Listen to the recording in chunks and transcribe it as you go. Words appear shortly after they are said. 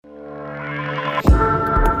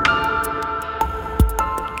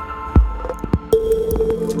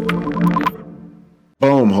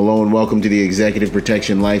and welcome to the Executive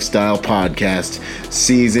Protection Lifestyle Podcast,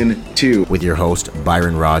 Season 2. With your host,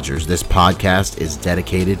 Byron Rogers. This podcast is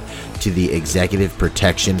dedicated to the executive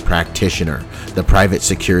protection practitioner, the private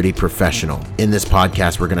security professional. In this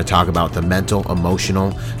podcast, we're going to talk about the mental,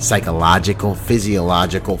 emotional, psychological,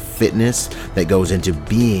 physiological fitness that goes into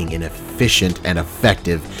being an efficient and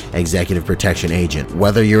effective executive protection agent.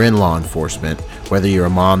 Whether you're in law enforcement, whether you're a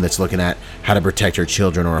mom that's looking at how to protect her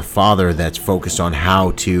children, or a father that's focused on how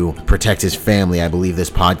to protect his family, I believe this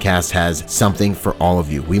podcast has something for all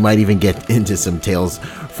of you. We might even get into some tales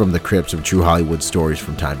from the crypt, some true Hollywood stories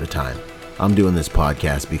from time to time. I'm doing this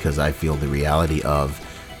podcast because I feel the reality of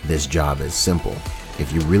this job is simple.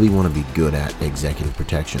 If you really want to be good at executive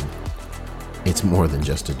protection, it's more than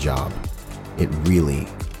just a job. It really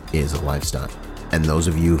is a lifestyle. And those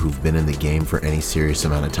of you who've been in the game for any serious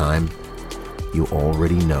amount of time, you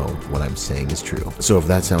already know what I'm saying is true. So if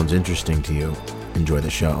that sounds interesting to you, enjoy the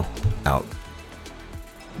show. Out.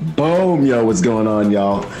 Boom, yo, what's going on,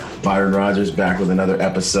 y'all? Byron Rogers back with another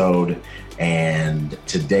episode. And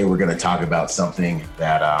today we're going to talk about something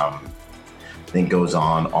that I think goes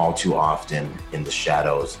on all too often in the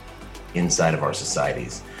shadows inside of our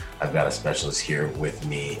societies. I've got a specialist here with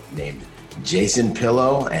me named Jason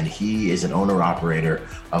Pillow, and he is an owner-operator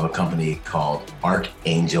of a company called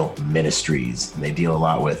Archangel Ministries. And they deal a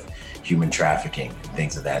lot with human trafficking and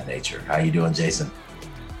things of that nature. How you doing, Jason?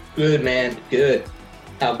 Good, man. Good.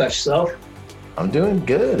 How about yourself? I'm doing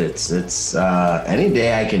good. It's any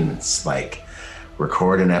day I can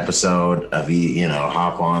record an episode of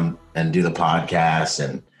hop on and do the podcast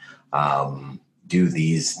and do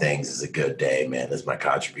these things is a good day, man. That's my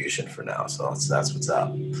contribution for now. So that's what's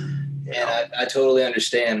up. Yeah, I totally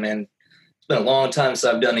understand, man. It's been a long time since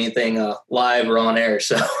I've done anything live or on air.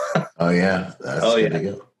 So. Oh yeah, that's good to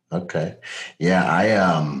go. Okay, yeah,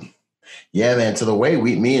 man. So the way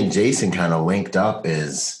me and Jason kind of linked up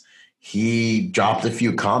is he dropped a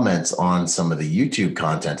few comments on some of the YouTube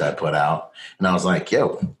content I put out, and I was like,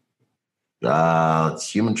 "Yo, it's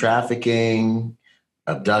human trafficking,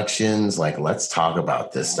 abductions. Let's talk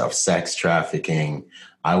about this stuff. Sex trafficking.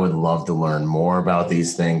 I would love to learn more about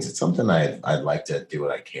these things. It's something I'd like to do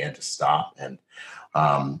what I can to stop." And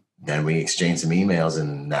then we exchanged some emails,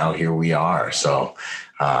 and now here we are. So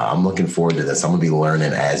I'm looking forward to this. I'm gonna be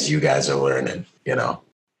learning as you guys are learning,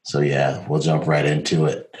 So yeah, we'll jump right into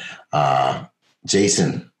it.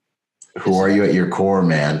 Jason, who are you at your core,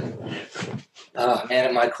 man? Man,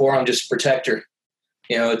 at my core, I'm just a protector.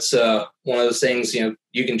 It's one of those things,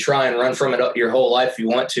 you can try and run from it your whole life if you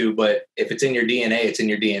want to, but if it's in your DNA, it's in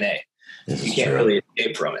your DNA. You can't really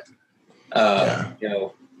escape from it.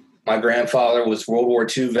 My grandfather was World War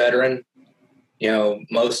II veteran.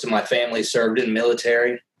 Most of my family served in the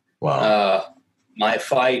military. Wow. My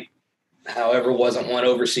fight, however, wasn't one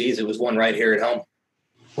overseas. It was one right here at home.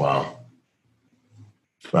 Wow.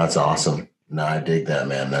 That's awesome. No, I dig that,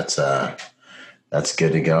 man. That's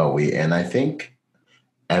good to go. And I think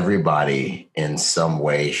everybody in some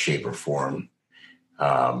way, shape, or form,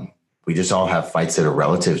 we just all have fights that are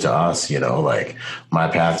relative to us, my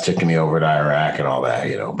path took me over to Iraq and all that,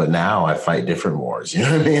 but now I fight different wars, you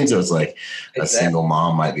know what I mean? So it's like a single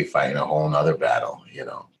mom might be fighting a whole nother battle,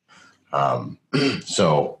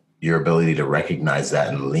 so your ability to recognize that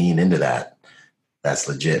and lean into that, that's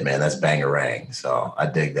legit, man. That's bangarang. So I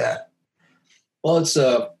dig that. Well, it's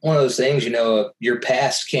one of those things, your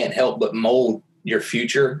past can't help but mold your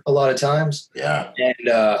future a lot of times. Yeah. And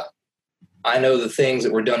I know the things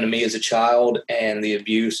that were done to me as a child and the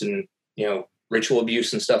abuse and, ritual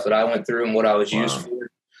abuse and stuff that I went through and what I was used for.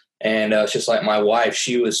 And it's just like my wife,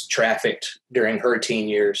 she was trafficked during her teen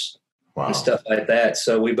years and stuff like that.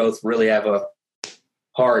 So we both really have a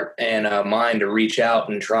heart and a mind to reach out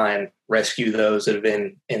and try and rescue those that have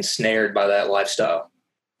been ensnared by that lifestyle.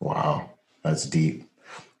 Wow. That's deep.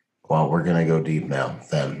 Well, we're going to go deep now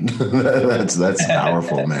then. that's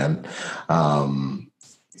powerful, man.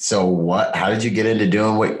 So how did you get into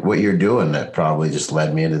doing what you're doing? That probably just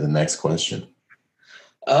led me into the next question.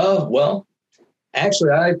 Well,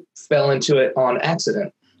 actually I fell into it on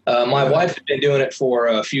accident. My wife had been doing it for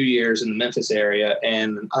a few years in the Memphis area,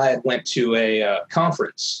 and I went to a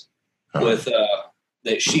conference with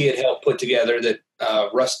that she had helped put together that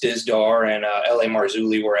Russ Dizdar and L.A.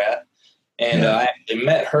 Marzulli were at. And I actually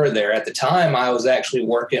met her there. At the time, I was actually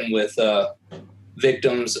working with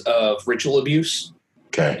victims of ritual abuse.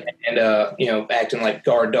 Okay. And, acting like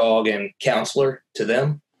guard dog and counselor to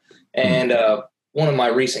them. And one of my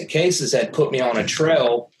recent cases had put me on a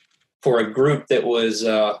trail for a group that was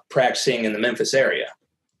practicing in the Memphis area.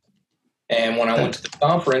 And when I went to the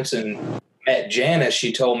conference and met Janice,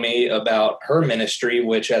 she told me about her ministry,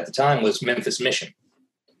 which at the time was Memphis Mission.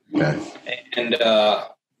 Okay. And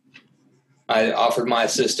I offered my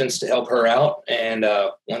assistance to help her out. And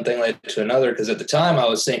one thing led to another, because at the time I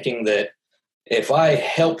was thinking that if I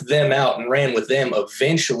helped them out and ran with them,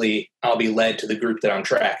 eventually I'll be led to the group that I'm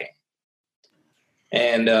tracking.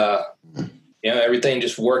 And, everything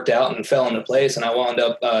just worked out and fell into place. And I wound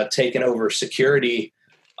up taking over security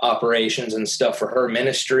operations and stuff for her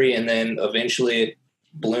ministry. And then eventually it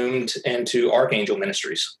bloomed into Archangel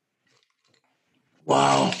Ministries.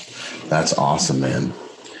 Wow. That's awesome, man.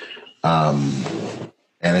 And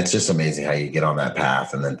it's just amazing how you get on that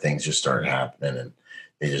path and then things just start happening and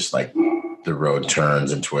they just like the road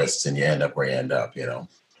turns and twists and you end up where you end up,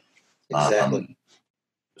 Exactly.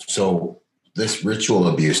 So this ritual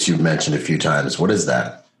abuse you've mentioned a few times, what is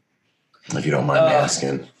that? If you don't mind me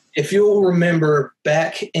asking. If you'll remember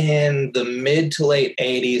back in the mid to late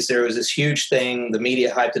 80s, there was this huge thing, the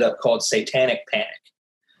media hyped it up, called Satanic Panic.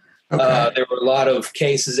 Okay. There were a lot of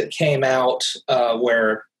cases that came out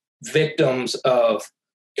where victims of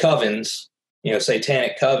covens,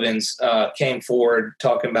 satanic covens, came forward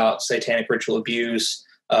talking about satanic ritual abuse,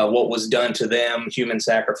 what was done to them, human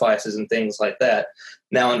sacrifices and things like that.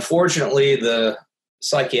 Now, unfortunately, the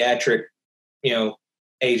psychiatric,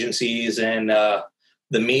 agencies and the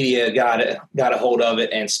media got a hold of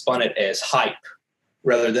it and spun it as hype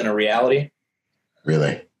rather than a reality.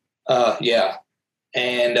 Really? Yeah.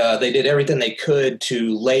 And they did everything they could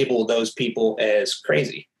to label those people as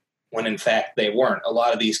crazy, when in fact they weren't. A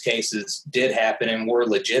lot of these cases did happen and were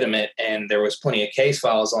legitimate, and there was plenty of case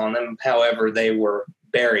files on them. However, they were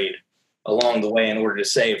buried along the way in order to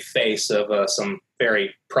save face of some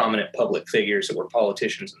very prominent public figures that were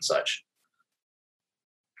politicians and such.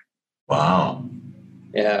 Wow.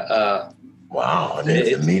 Yeah. Wow. And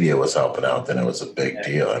if the media was helping out, then it was a big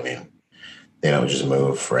deal. I mean, they don't just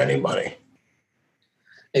move for anybody.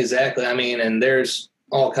 Exactly. I mean, and there's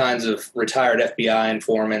all kinds of retired FBI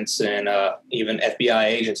informants and even FBI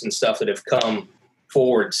agents and stuff that have come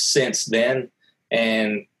forward since then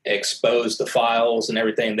and exposed the files and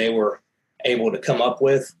everything they were able to come up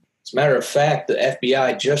with. As a matter of fact, the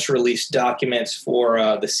FBI just released documents for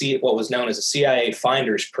what was known as the CIA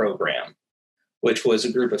Finders Program, which was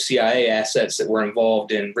a group of CIA assets that were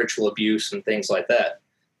involved in ritual abuse and things like that.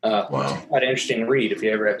 Wow. It's quite an interesting read if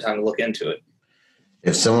you ever have time to look into it.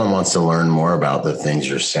 If someone wants to learn more about the things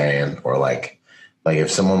you're saying, or like if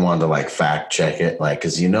someone wanted to like fact check it, like,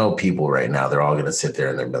 cause people right now, they're all going to sit there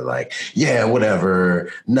and they're be like, yeah,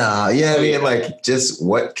 whatever. Nah. Yeah. I mean, like just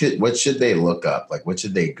what should they look up? Like, what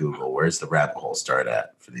should they Google? Where's the rabbit hole start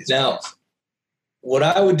at for these? Now, what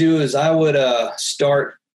I would do is I would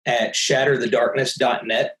start at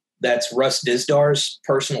shatterthedarkness.net. That's Russ Disdar's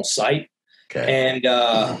personal site. Okay.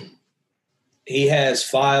 And, he has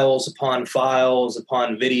files upon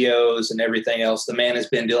videos and everything else. The man has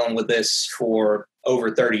been dealing with this for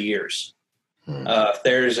over 30 years. If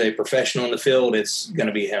there's a professional in the field, it's going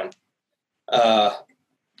to be him. Now,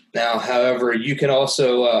 however, you can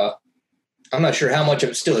also, I'm not sure how much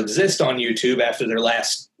of it still exists on YouTube after their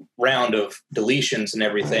last round of deletions and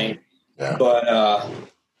everything, but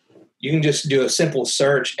you can just do a simple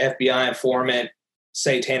search, FBI informant,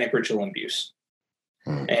 satanic ritual abuse.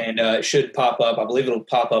 And it should pop up. I believe it'll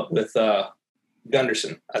pop up with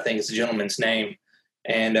Gunderson, I think is the gentleman's name,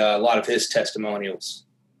 and a lot of his testimonials.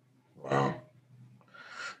 Wow.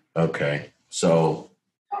 Okay. So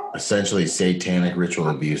essentially satanic ritual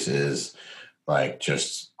abuse is like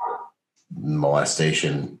just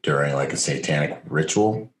molestation during like a satanic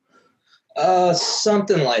ritual?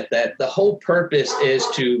 Something like that. The whole purpose is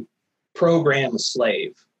to program a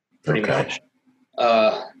slave, pretty much.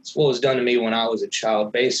 It's what was done to me when I was a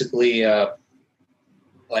child. Basically,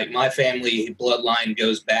 like my family bloodline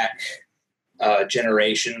goes back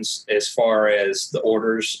generations as far as the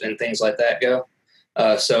orders and things like that go.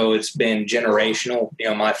 So it's been generational.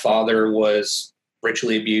 My father was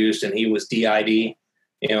ritually abused and he was DID.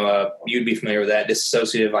 You'd be familiar with that,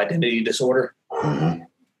 dissociative identity disorder. Mm-hmm.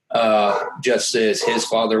 Just as his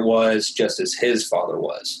father was,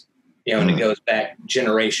 and it goes back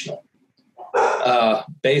generational.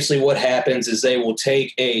 Basically what happens is they will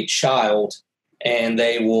take a child and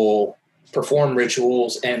they will perform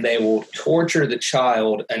rituals and they will torture the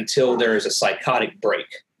child until there is a psychotic break.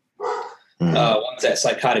 Once that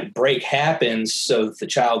psychotic break happens so that the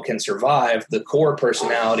child can survive, the core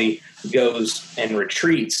personality goes and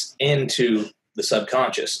retreats into the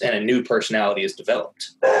subconscious and a new personality is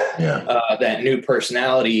developed. That new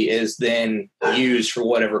personality is then used for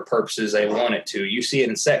whatever purposes they want it to. You see it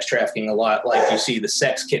in sex trafficking a lot, like you see the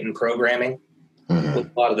sex kitten programming.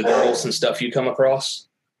 with a lot of the girls and stuff you come across.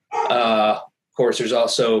 Of course, there's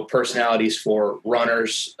also personalities for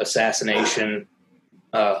runners, assassination,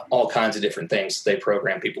 all kinds of different things they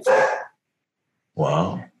program people for.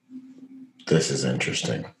 Wow. This is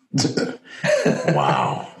interesting.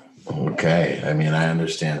 Wow. Okay. I mean, I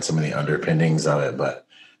understand some of the underpinnings of it, but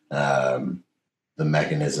the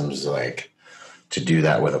mechanisms like to do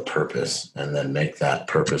that with a purpose and then make that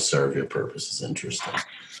purpose serve your purpose is interesting.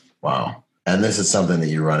 Wow. And this is something that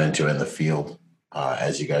you run into in the field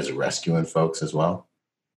as you guys are rescuing folks as well?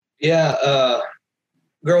 Yeah.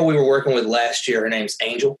 Girl we were working with last year, her name's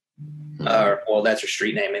Angel. Well, that's her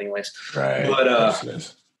street name anyways. Right.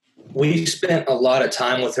 But we spent a lot of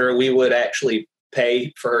time with her. We would actually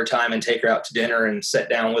pay for her time and take her out to dinner and sit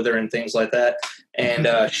down with her and things like that. And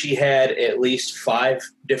she had at least 5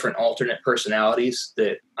 different alternate personalities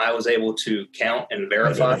that I was able to count and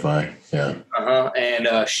verify. Yeah.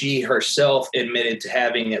 And she herself admitted to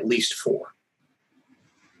having at least 4.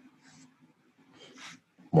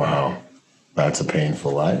 Wow. That's a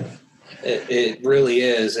painful life. It really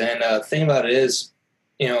is. And the thing about it is,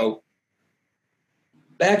 you know,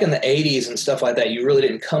 back in the 80s and stuff like that, you really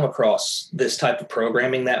didn't come across this type of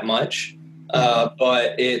programming that much.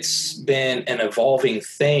 But it's been an evolving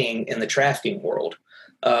thing in the trafficking world.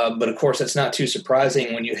 But of course, that's not too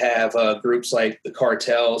surprising when you have groups like the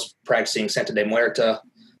cartels practicing Santa de Muerta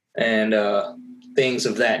and things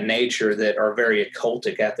of that nature that are very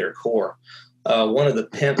occultic at their core. One of the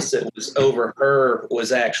pimps that was over her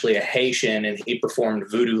was actually a Haitian, and he performed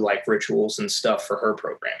voodoo-like rituals and stuff for her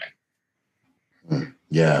programming.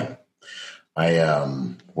 Yeah. I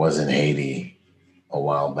was in Haiti a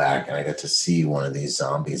while back, and I got to see one of these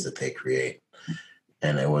zombies that they create.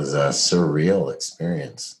 And it was a surreal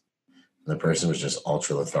experience. The person was just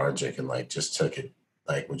ultra lethargic and like just took it,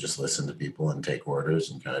 like would just listen to people and take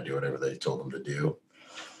orders and kind of do whatever they told them to do.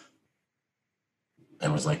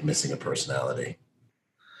 And was like missing a personality.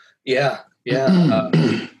 Yeah.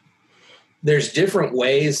 There's different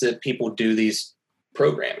ways that people do these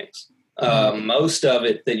programmings. Most of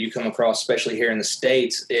it that you come across, especially here in the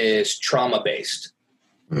States, is trauma-based.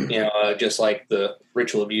 You know, just like the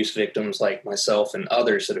ritual abuse victims like myself and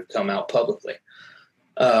others that have come out publicly.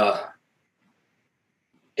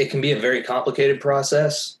 It can be a very complicated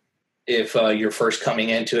process if you're first coming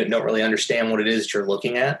into it and don't really understand what it is that you're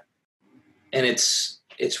looking at. And it's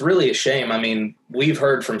really a shame. I mean, we've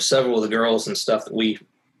heard from several of the girls and stuff that we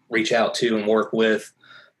reach out to and work with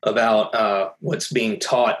about what's being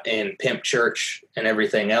taught in pimp church and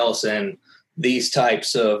everything else. And these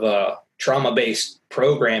types of trauma-based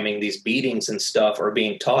programming, these beatings and stuff are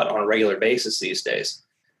being taught on a regular basis these days.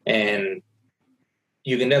 And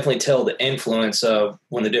you can definitely tell the influence of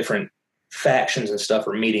when the different factions and stuff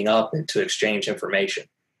are meeting up to exchange information.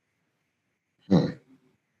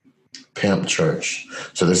 Pimp church.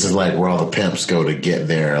 So this is like where all the pimps go to get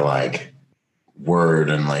their like word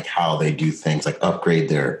and like how they do things, like upgrade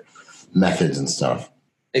their methods and stuff.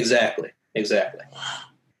 Exactly.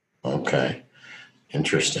 Okay.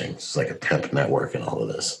 Interesting. It's like a pimp network and all of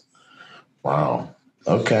this. Wow.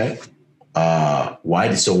 Okay. Why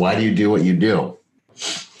do you do what you do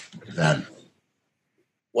then?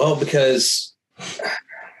 Well, because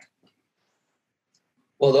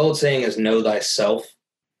the old saying is know thyself.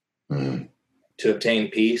 To obtain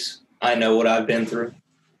peace. I know what I've been through.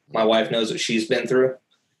 My wife knows what she's been through.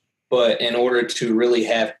 But in order to really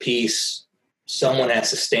have peace, someone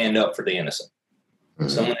has to stand up for the innocent.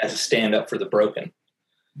 Someone has to stand up for the broken.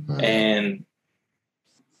 And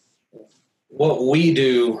what we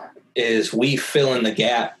do is we fill in the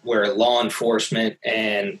gap where law enforcement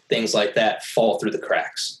and things like that fall through the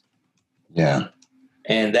cracks. Yeah.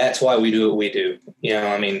 And that's why we do what we do. You know,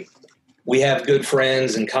 I mean, we have good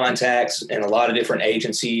friends and contacts in a lot of different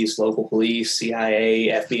agencies, local police, CIA,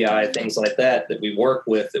 FBI, things like that we work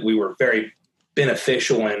with, that we were very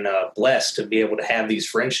beneficial and blessed to be able to have these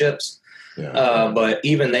friendships. Yeah. But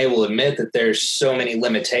even they will admit that there's so many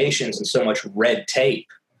limitations and so much red tape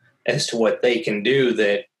as to what they can do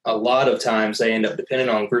that a lot of times they end up depending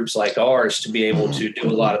on groups like ours to be able to do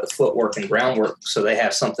a lot of the footwork and groundwork so they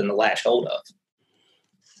have something to latch hold of.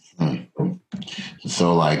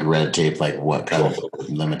 So like red tape, like what kind of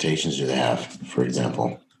limitations do they have, for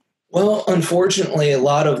example? Well, unfortunately, a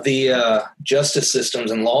lot of the justice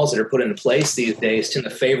systems and laws that are put into place these days tend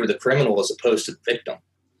to favor the criminal as opposed to the victim.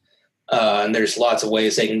 And there's lots of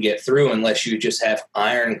ways they can get through unless you just have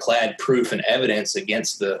ironclad proof and evidence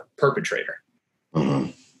against the perpetrator.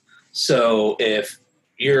 So if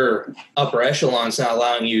your upper echelon's not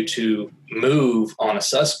allowing you to move on a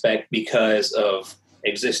suspect because of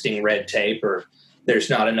existing red tape or there's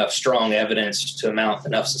not enough strong evidence to mount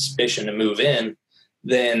enough suspicion to move in,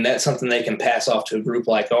 then that's something they can pass off to a group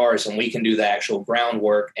like ours, and we can do the actual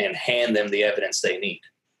groundwork and hand them the evidence they need.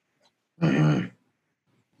 Mm-hmm.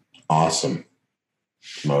 Awesome.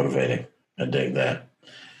 Motivating. I dig that.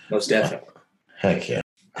 Most definitely. Heck yeah.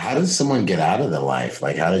 How does someone get out of the life?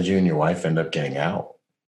 Like, how did you and your wife end up getting out?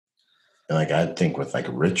 And like, I think with like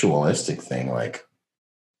a ritualistic thing, like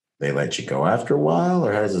they let you go after a while,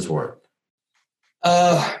 or how does this work?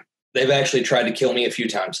 They've actually tried to kill me a few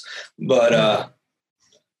times, but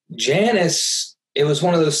Janice, it was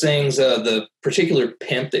one of those things, the particular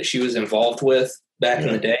pimp that she was involved with back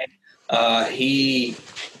in the day, he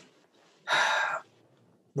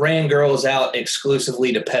ran girls out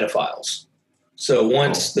exclusively to pedophiles. So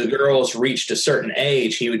once the girls reached a certain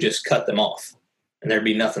age, he would just cut them off and there'd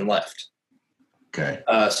be nothing left. Okay.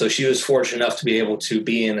 So she was fortunate enough to be able to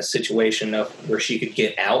be in a situation where she could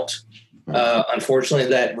get out. Unfortunately,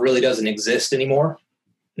 that really doesn't exist anymore.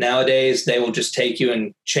 Nowadays, they will just take you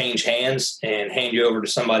and change hands and hand you over to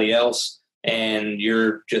somebody else, and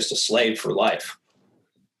you're just a slave for life.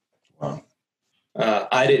 Wow.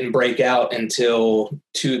 I didn't break out until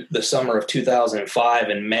the summer of 2005.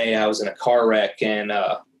 In May, I was in a car wreck, and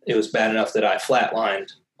it was bad enough that I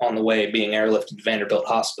flatlined on the way being airlifted to Vanderbilt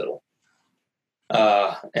Hospital.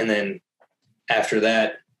 And then after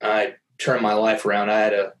that, I turned my life around. I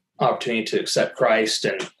had an opportunity to accept Christ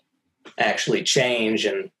and actually change,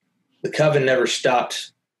 and the coven never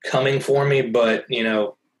stopped coming for me, but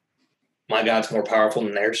my God's more powerful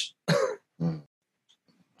than theirs.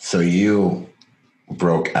 So you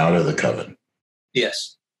broke out of the coven?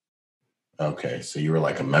 Yes. Okay. So you were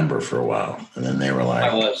like a member for a while, and then they were like,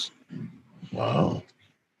 I was. Wow.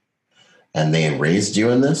 And they raised you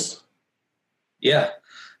in this? Yeah.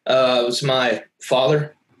 It was my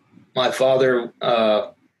father. My father,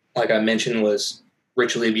 like I mentioned, was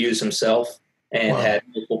ritually abused himself and had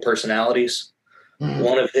multiple personalities. Mm-hmm.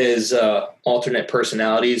 One of his alternate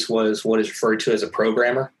personalities was what is referred to as a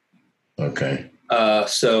programmer. Okay.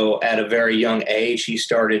 So at a very young age, he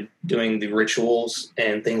started doing the rituals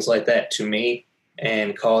and things like that to me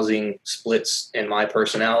and causing splits in my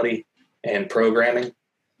personality and programming.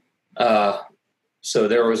 So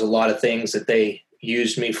there was a lot of things that they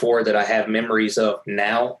used me for that I have memories of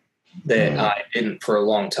now that I didn't for a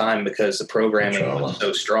long time because the programming was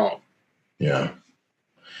so strong. Yeah.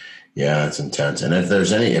 Yeah, it's intense. And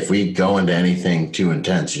if we go into anything too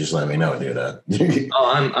intense, you just let me know, dude.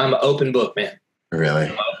 I'm an open book, man. Really?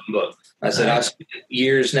 I'm an open book. I said, I've spent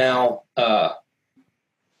years now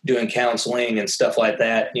doing counseling and stuff like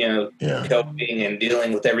that, coping and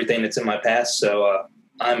dealing with everything that's in my past. So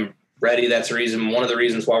I'm ready. That's one of the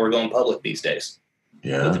reasons why we're going public these days.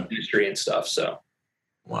 Yeah. With the ministry and stuff. So.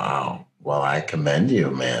 Wow. Well, I commend you,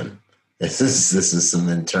 man. This is some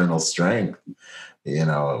internal strength,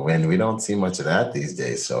 when we don't see much of that these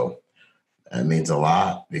days. So that means a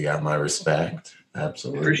lot. You got my respect.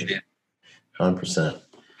 Absolutely. Appreciate it. 100%.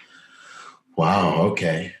 Wow.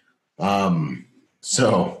 Okay.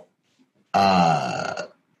 So,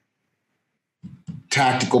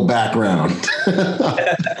 tactical background.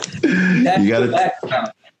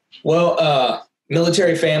 Background. Well,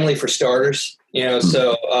 military family for starters,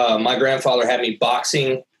 so my grandfather had me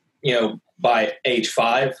boxing, by age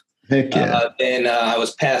 5. Heck yeah. Then I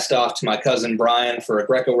was passed off to my cousin Brian for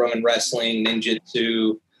Greco-Roman wrestling,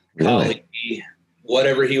 ninjutsu, Kali,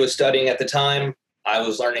 whatever he was studying at the time. I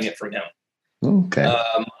was learning it from him. Okay.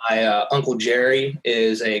 My Uncle Jerry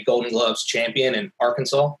is a Golden Gloves champion in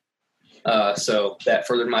Arkansas. So that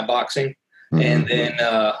furthered my boxing. Mm-hmm. And then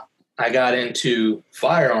I got into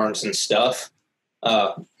firearms and stuff.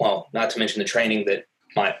 Well, not to mention the training that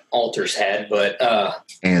my alters had, but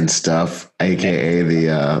and stuff, aka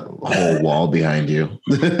the whole wall behind you.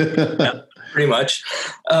 Yeah, pretty much.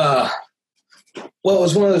 Well, it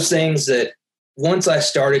was one of those things that once I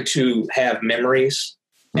started to have memories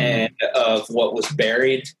and of what was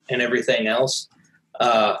buried and everything else,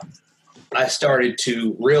 I started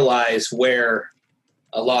to realize where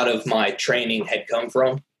a lot of my training had come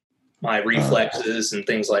from, my reflexes and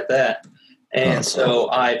things like that. And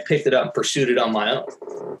so I picked it up and pursued it on my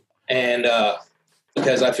own. And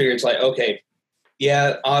because I figured it's like, okay,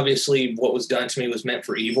 yeah, obviously what was done to me was meant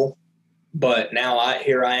for evil. But now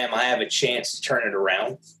here I am. I have a chance to turn it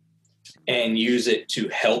around and use it to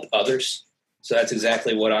help others. So that's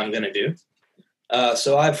exactly what I'm going to do.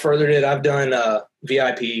 So I've furthered it. I've done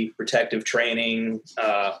VIP protective training,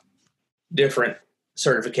 different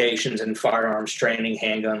certifications in firearms training,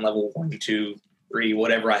 handgun level 1, 2, 3,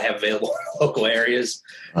 whatever I have available in local areas.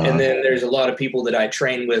 And then there's a lot of people that I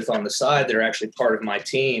train with on the side that are actually part of my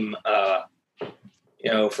team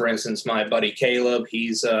For instance, my buddy Caleb,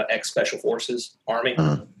 he's ex-Special Forces, Army.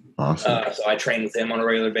 Awesome. So I train with him on a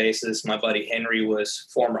regular basis. My buddy Henry was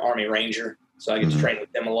former Army Ranger, so I get to train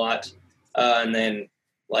with him a lot. And then,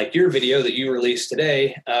 like your video that you released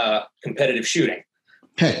today, competitive shooting.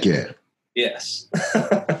 Heck yeah. Yes.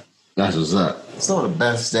 That's what's up. It's not the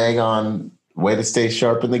best daggone way to stay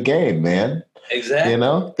sharp in the game, man. Exactly.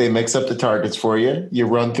 They mix up the targets for you. You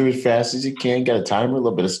run through as fast as you can, get a timer, a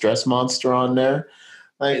little bit of stress monster on there.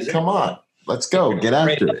 Like, come on, let's go. Get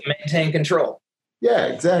after it. Maintain control. Yeah,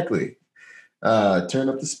 exactly. Turn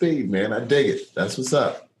up the speed, man. I dig it. That's what's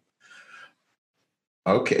up.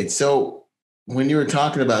 Okay, so when you were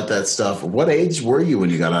talking about that stuff, what age were you when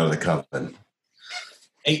you got out of the coven?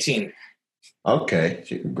 18. Okay,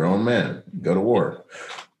 you're a grown man. Go to war.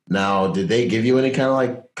 Now, did they give you any kind of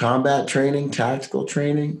like combat training, tactical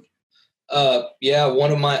training? Yeah,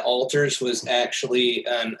 one of my alters was actually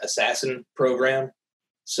an assassin program.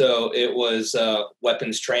 So it was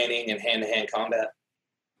weapons training and hand-to-hand combat.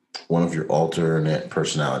 One of your alternate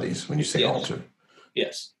personalities when you say alter.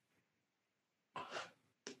 Yes.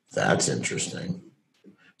 That's interesting.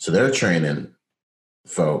 So they're training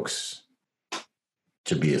folks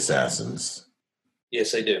to be assassins.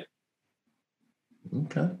 Yes, they do.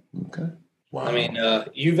 Okay. Wow. I mean,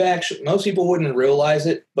 most people wouldn't realize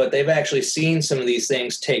it, but they've actually seen some of these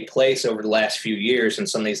things take place over the last few years in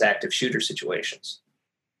some of these active shooter situations.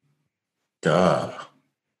 Duh.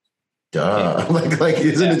 Yeah. Like,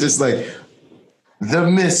 isn't it just like the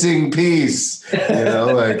missing piece?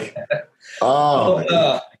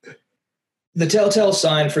 The telltale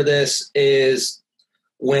sign for this is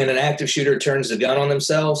when an active shooter turns the gun on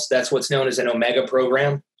themselves. That's what's known as an Omega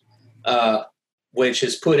program, which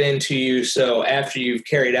is put into you. So after you've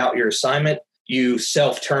carried out your assignment, you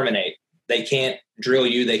self-terminate. They can't drill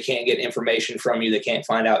you. They can't get information from you. They can't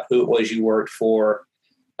find out who it was you worked for.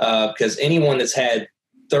 Because anyone that's had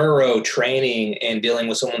thorough training in dealing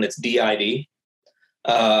with someone that's DID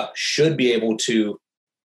should be able to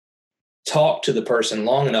talk to the person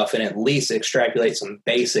long enough and at least extrapolate some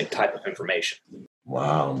basic type of information.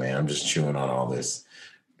 Wow, man. I'm just chewing on all this.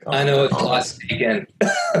 I know it's a lot to take in.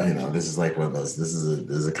 This is like one of those. This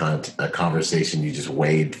is a conversation you just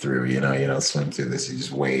wade through. You don't swim through this. You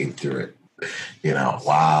just wade through it.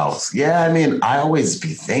 Wow. Yeah, I mean, I always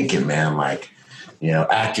be thinking, man, like,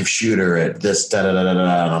 active shooter at this da da da da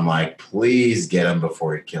da, and I'm like, please get him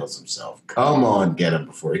before he kills himself. Come on, get him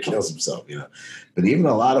before he kills himself. But even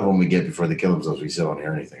a lot of them we get before they kill themselves, we still don't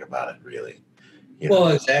hear anything about it, really. Well,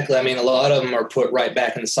 exactly. I mean, a lot of them are put right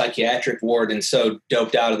back in the psychiatric ward and so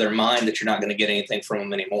doped out of their mind that you're not going to get anything from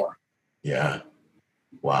them anymore. Yeah.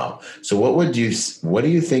 Wow. So what do you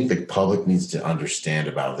think the public needs to understand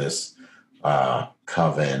about this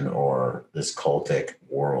coven or this cultic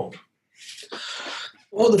world?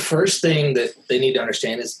 Well, the first thing that they need to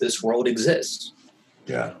understand is this world exists.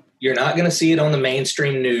 Yeah. You're not going to see it on the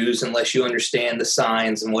mainstream news unless you understand the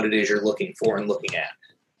signs and what it is you're looking for and looking at.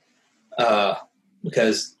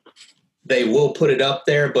 Because they will put it up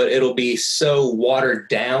there, but it'll be so watered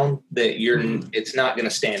down that it's not going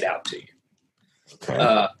to stand out to you.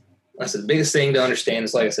 Okay. That's the biggest thing to understand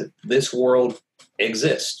is, like I said, this world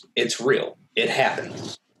exists. It's real. It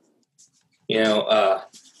happens.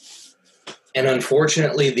 And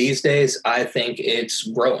unfortunately, these days, I think it's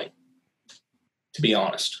growing, to be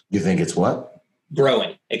honest. You think it's what?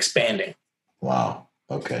 Growing, expanding. Wow.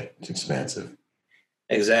 Okay. It's expansive.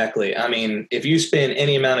 Exactly. I mean, if you spend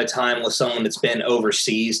any amount of time with someone that's been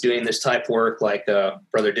overseas doing this type of work, like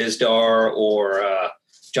Brother Dizdar or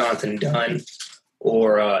Jonathan Dunn,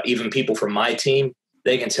 or even people from my team,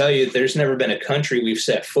 they can tell you there's never been a country we've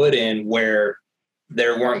set foot in where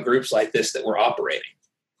there weren't groups like this that were operating.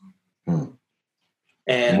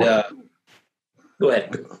 And go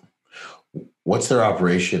ahead. What's their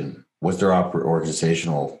operation? What's their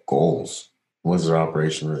organizational goals? What does their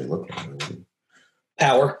operation really look like?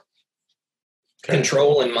 Power,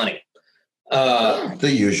 control, and money.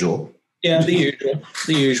 The usual. Yeah, the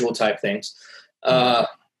usual type things. Let's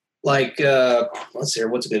see,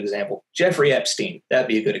 what's a good example? Jeffrey Epstein. That'd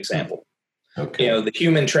be a good example. Okay. The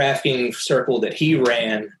human trafficking circle that he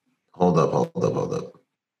ran. Hold up.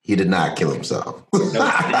 He did not kill himself.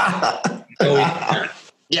 No, he didn't.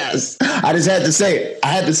 Yes. I just had to say it.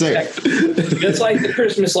 Just like the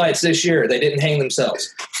Christmas lights this year, they didn't hang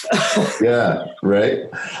themselves. Yeah, right.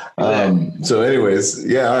 So anyways,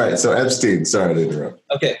 yeah, all right. So Epstein, sorry to interrupt.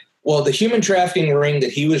 Okay. Well, the human trafficking ring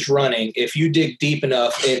that he was running, if you dig deep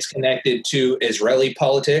enough, it's connected to Israeli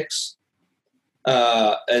politics,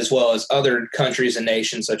 as well as other countries and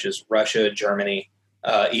nations such as Russia, Germany,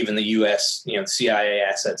 even the U.S., the CIA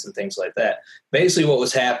assets and things like that. Basically, what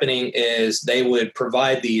was happening is they would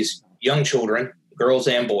provide these young children, girls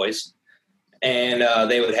and boys, and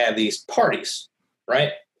they would have these parties,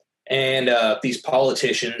 right? And these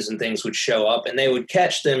politicians and things would show up, and they would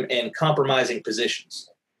catch them in compromising positions.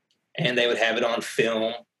 And they would have it on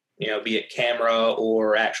film, be it camera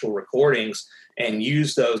or actual recordings, and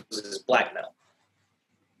use those as blackmail,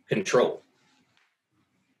 control.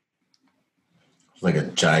 Like a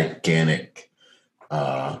gigantic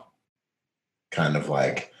kind of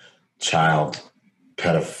like child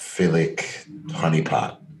pedophilic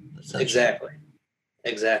honeypot. Exactly.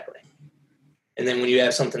 And then when you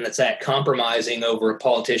have something that's that compromising over a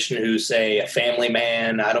politician who's, say, a family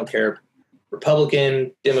man, I don't care,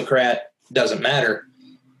 Republican, Democrat, doesn't matter.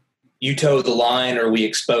 You toe the line or we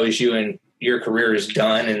expose you and your career is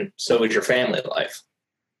done, and so is your family life.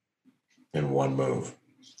 In one move.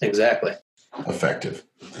 Exactly. Effective.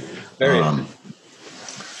 Very.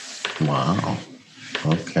 Wow.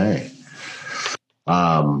 Okay.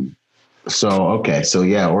 So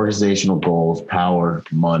yeah, organizational goals, power,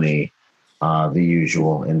 money, the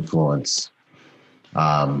usual influence.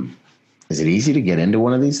 Is it easy to get into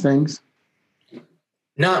one of these things?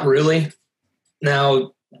 Not really.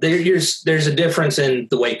 Now, there's a difference in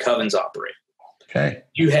the way covens operate. Okay.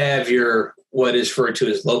 You have your what is referred to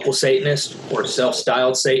as local Satanist or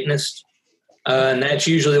self-styled Satanist. And that's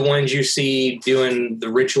usually the ones you see doing the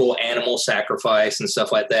ritual animal sacrifice and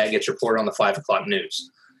stuff like that. Gets reported on the 5 o'clock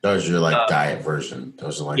news. Those are like diet version.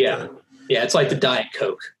 Those are like yeah, it's like the Diet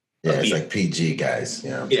Coke. Yeah, it's like PG guys.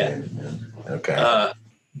 Yeah. Okay.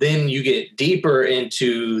 Then you get deeper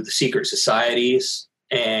into the secret societies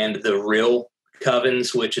and the real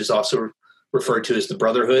covens, which is also referred to as the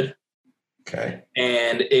Brotherhood. Okay.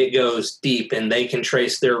 And it goes deep, and they can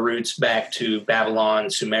trace their roots back to Babylon,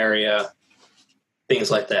 Sumeria, things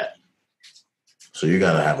like that. So you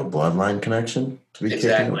got to have a bloodline connection to be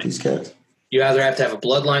kicking with these kids? You either have to have a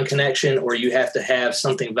bloodline connection or you have to have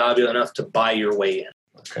something valuable enough to buy your way in.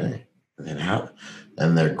 Okay. And then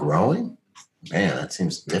and they're growing? Man, that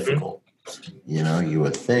seems difficult. Mm-hmm. You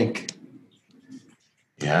would think,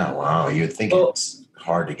 you would think it's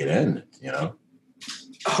hard to get in,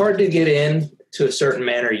 Hard to get in to a certain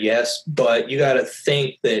manner, yes, but you got to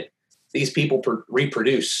think that these people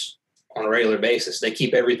reproduce on a regular basis. They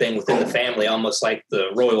keep everything within the family, almost like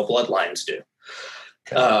the royal bloodlines do.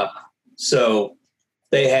 Okay. So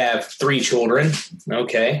they have 3 children.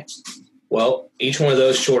 Okay. Well, each one of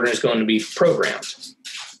those children is going to be programmed,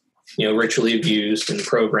 ritually abused and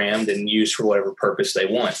programmed and used for whatever purpose they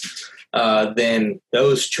want. Then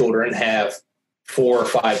those children have 4 or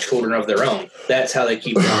 5 children of their own. That's how they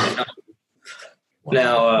keep growing up. Wow.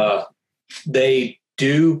 Now, they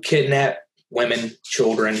do kidnap women,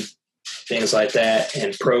 children, things like that,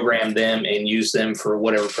 and program them and use them for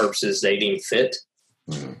whatever purposes they deem fit.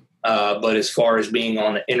 Mm-hmm. But as far as being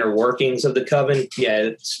on the inner workings of the coven,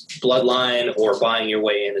 it's bloodline or buying your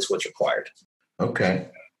way in is what's required. Okay.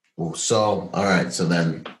 Well, all right. So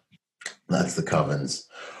then that's the covens.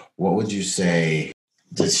 What would you say?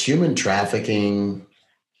 Does human trafficking,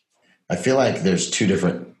 I feel like there's 2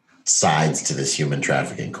 different sides to this human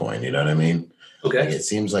trafficking coin. You know what I mean? Okay. Like it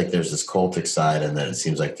seems like there's this cultic side, and then it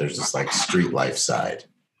seems like there's this like street life side.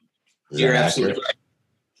 You're absolutely right.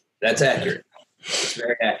 That's accurate. It's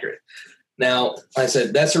very accurate. Now, like I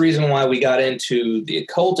said, that's the reason why we got into the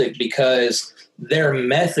occultic, because their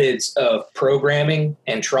methods of programming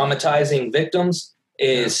and traumatizing victims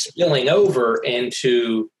is spilling over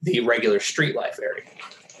into the regular street life area.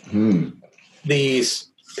 These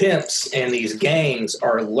pimps and these gangs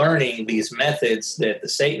are learning these methods that the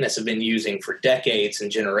Satanists have been using for decades and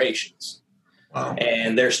generations. Wow.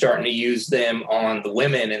 And they're starting to use them on the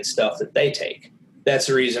women and stuff that they take. That's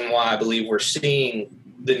the reason why I believe we're seeing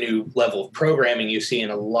the new level of programming you see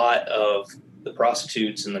in a lot of the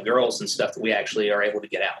prostitutes and the girls and stuff that we actually are able to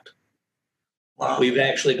get out. Wow. We've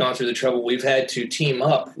actually gone through the trouble. We've had to team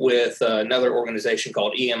up with another organization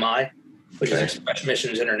called EMI, which is Express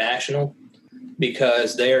Missions International,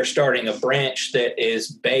 because they are starting a branch that is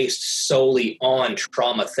based solely on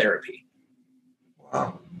trauma therapy.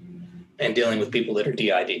 Wow. And dealing with people that are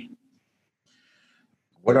DID.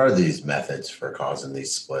 What are these methods for causing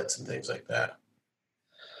these splits and things like that?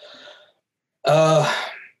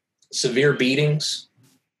 Severe beatings,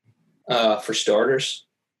 for starters.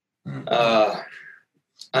 Mm-hmm.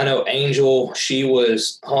 I know Angel, she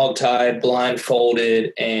was hogtied,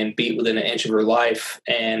 blindfolded, and beat within an inch of her life.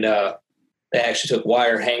 And they actually took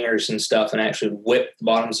wire hangers and stuff and actually whipped the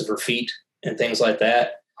bottoms of her feet and things like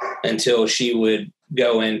that until she would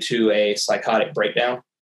go into a psychotic breakdown.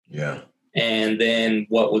 Yeah. And then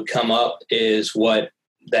what would come up is what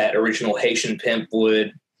that original Haitian pimp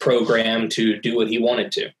would program to do what he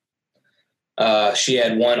wanted to. She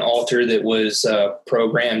had one altar that was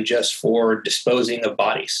programmed just for disposing of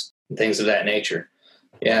bodies and things of that nature.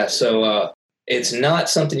 Yeah, so it's not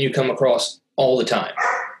something you come across all the time,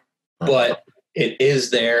 but it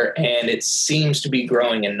is there, and it seems to be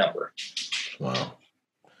growing in number. Wow.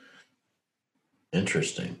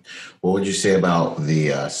 Interesting. What would you say about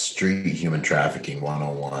the street human trafficking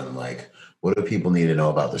 101? Like, what do people need to know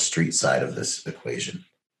about the street side of this equation?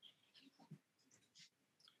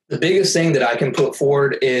 The biggest thing that I can put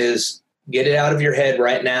forward is get it out of your head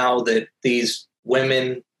right now that these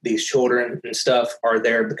women, these children and stuff are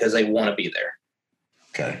there because they want to be there.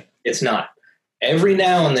 Okay. It's not. Every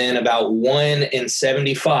now and then, about 1 in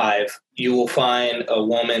 75, you will find a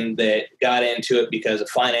woman that got into it because of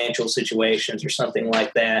financial situations or something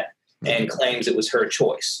like that and claims it was her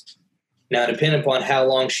choice. Now, depending upon how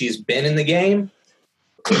long she's been in the game,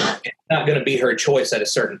 it's not going to be her choice at a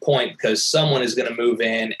certain point because someone is going to move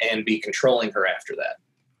in and be controlling her after that.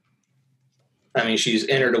 I mean, she's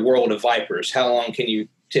entered a world of vipers. How long can you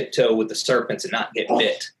tiptoe with the serpents and not get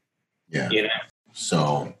bit? Yeah. You know?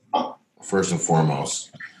 So, first and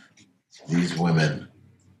foremost, these women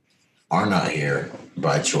are not here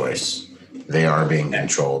by choice. They are being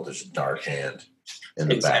controlled. There's a dark hand in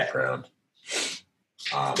the background.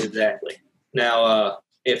 Exactly. Now,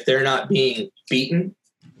 if they're not being beaten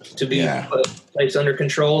to be placed under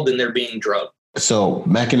control, then they're being drugged. So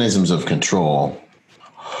mechanisms of control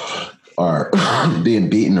are being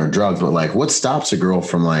beaten or drugged, but like, what stops a girl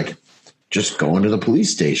from like just going to the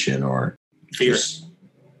police station or fear?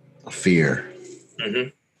 Fear. Mm-hmm.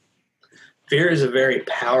 Fear is a very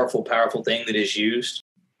powerful, powerful thing that is used.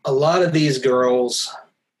 A lot of these girls,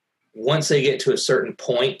 once they get to a certain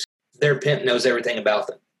point, their pimp knows everything about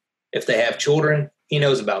them. If they have children, he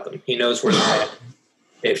knows about them. He knows where they're at.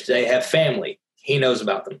 If they have family, he knows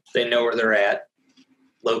about them. They know where they're at,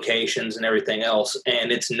 locations and everything else.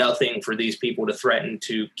 And it's nothing for these people to threaten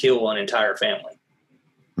to kill an entire family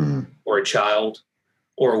or a child,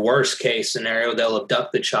 or a worst case scenario, they'll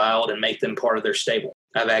abduct the child and make them part of their stable.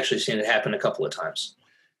 I've actually seen it happen a couple of times.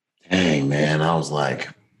 Dang, man. I was like,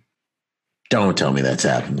 don't tell me that's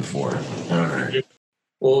happened before. All right.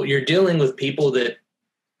 Well, you're dealing with people that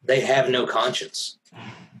they have no conscience.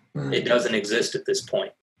 It doesn't exist at this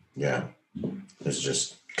point. Yeah. It's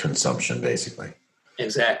just consumption, basically.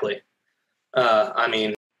 Exactly. I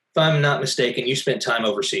mean, if I'm not mistaken, you spent time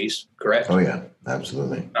overseas, correct? Oh, yeah,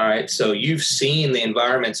 absolutely. All right. So you've seen the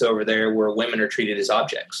environments over there where women are treated as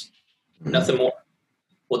objects. Nothing more.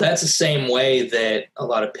 Well, that's the same way that a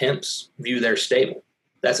lot of pimps view their stable.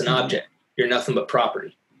 That's an object. You're nothing but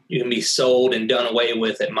property. You can be sold and done away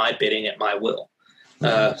with at my bidding, at my will.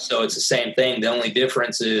 So it's the same thing. The only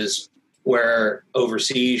difference is where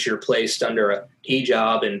overseas you're placed under a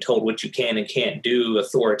hijab and told what you can and can't do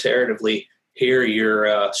authoritatively. Here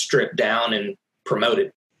you're stripped down and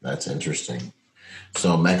promoted. That's interesting.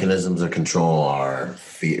 So mechanisms of control are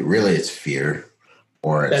fear. Really, it's fear,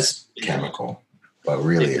 or it's chemical, but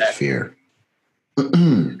really it's fear.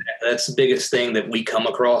 That's the biggest thing that we come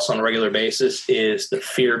across on a regular basis is the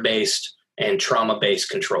fear-based and trauma-based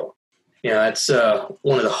control. You know, that's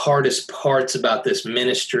one of the hardest parts about this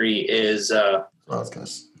ministry is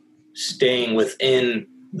staying within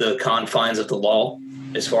the confines of the law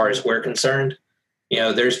as far as we're concerned. You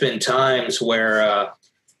know, there's been times where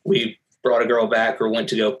we brought a girl back or went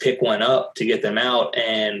to go pick one up to get them out,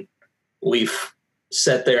 and we've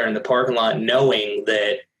sat there in the parking lot knowing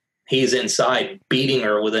that he's inside beating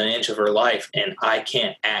her within an inch of her life, and I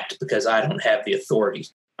can't act because I don't have the authority.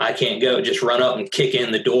 I can't go just run up and kick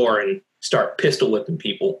in the door and start pistol whipping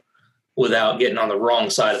people without getting on the wrong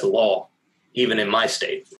side of the law, even in my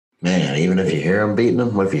state. Man, even if you hear them beating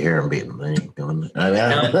them, what if you hear them beating them?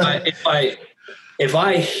 If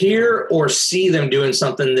I hear or see them doing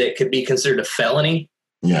something that could be considered a felony,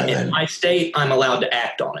 in my state, I'm allowed to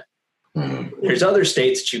act on it. There's other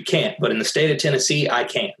states that you can't, but in the state of Tennessee, I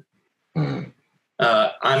can.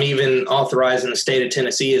 I'm even authorized in the state of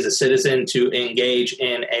Tennessee as a citizen to engage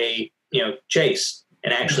in a chase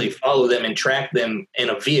and actually follow them and track them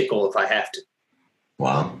in a vehicle if I have to.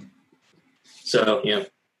 Wow. So,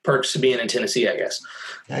 perks to being in Tennessee, I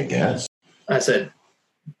guess. I said,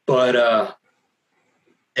 but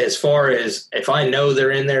as far as if I know they're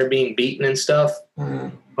in there being beaten and stuff,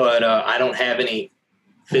 but I don't have any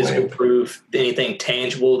physical proof, anything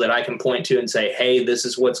tangible that I can point to and say, hey, this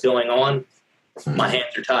is what's going on, my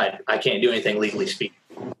hands are tied. I can't do anything legally speaking.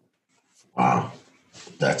 Wow.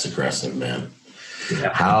 That's aggressive, man.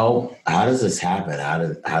 Yeah. How does this happen?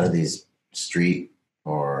 How do these street,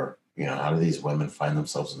 or, how do these women find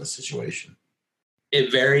themselves in this situation?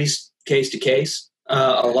 It varies case to case.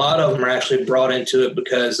 A lot of them are actually brought into it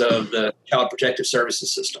because of the Child Protective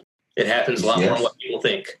Services system. It happens a lot more than what people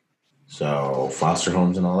think. So foster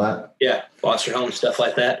homes and all that? Yeah, foster homes, stuff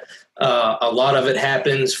like that. A lot of it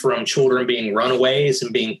happens from children being runaways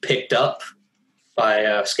and being picked up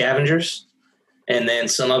by scavengers. And then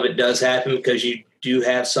some of it does happen because you do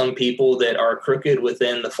have some people that are crooked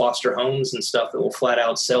within the foster homes and stuff that will flat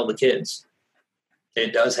out sell the kids.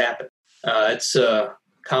 It does happen. It's a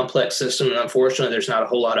complex system, and unfortunately, there's not a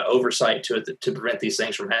whole lot of oversight to it to prevent these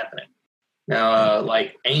things from happening. Now,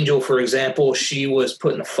 like Angel, for example, she was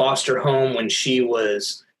put in a foster home when she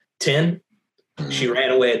was 10. She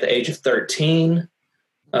ran away at the age of 13,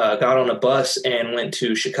 got on a bus and went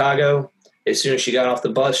to Chicago. As soon as she got off the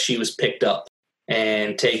bus, she was picked up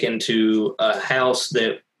and taken to a house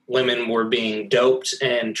that women were being doped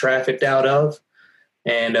and trafficked out of.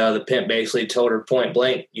 And the pimp basically told her point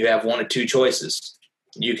blank, you have one of two choices.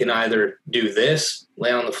 You can either do this,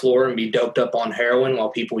 lay on the floor and be doped up on heroin while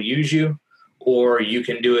people use you, or you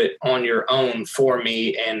can do it on your own for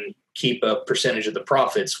me and keep a percentage of the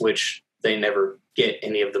profits, which they never get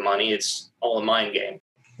any of the money. It's all a mind game.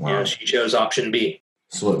 Wow. She chose option B.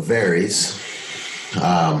 So it varies.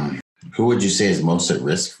 Who would you say is most at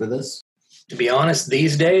risk for this? To be honest,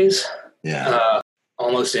 these days,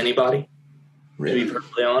 almost anybody. Really? To be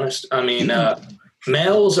perfectly honest. I mean,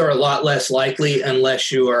 males are a lot less likely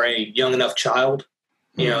unless you are a young enough child,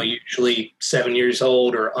 usually 7 years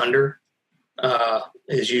old or under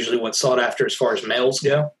is usually what's sought after as far as males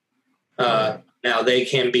go. Now, they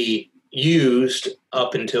can be used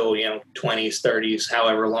up until, 20s, 30s,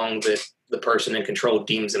 however long that the person in control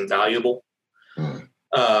deems them valuable.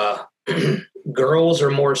 Girls are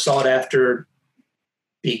more sought after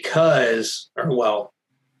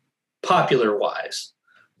popular-wise,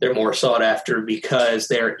 they're more sought after because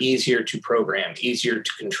they're easier to program, easier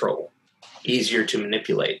to control, easier to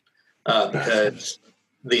manipulate because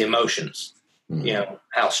the emotions,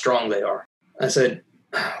 how strong they are. I said,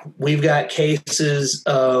 we've got cases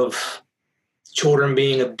of children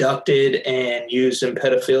being abducted and used in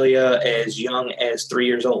pedophilia as young as 3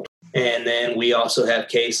 years old. And then we also have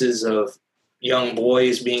cases of young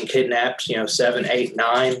boys being kidnapped, 7, 8,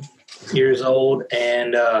 9 years old,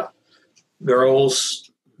 and girls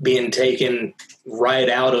being taken right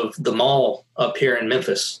out of the mall up here in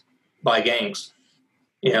Memphis by gangs.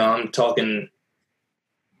 I'm talking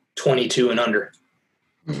 22 and under.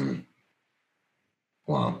 Mm-hmm.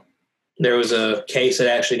 Wow. There was a case that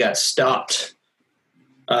actually got stopped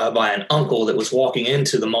by an uncle that was walking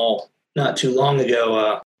into the mall not too long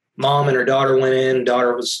ago. Mom and her daughter went in.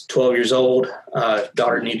 Daughter was 12 years old.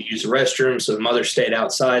 Daughter needed to use the restroom, so the mother stayed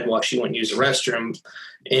outside while she went and used the restroom.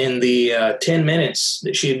 In the 10 minutes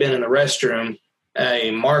that she had been in the restroom,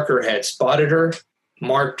 a marker had spotted her,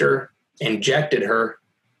 marked her, injected her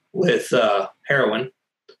with heroin,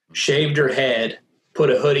 shaved her head,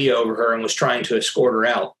 put a hoodie over her, and was trying to escort her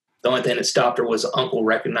out. The only thing that stopped her was the uncle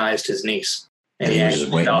recognized his niece. And he was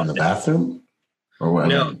just waiting in the bathroom? Or what?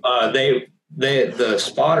 No, the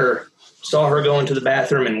spotter saw her go into the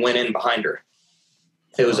bathroom and went in behind her.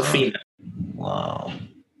 It was a female. Wow.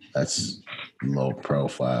 That's low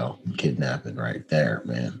profile kidnapping right there,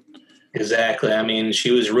 man. Exactly. I mean,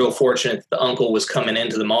 she was real fortunate that the uncle was coming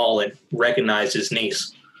into the mall and recognized his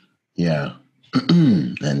niece. Yeah.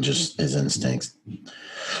 And just his instincts.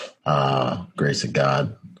 Grace of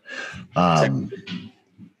God.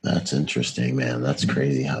 That's interesting, man. That's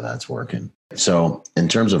crazy how that's working. So in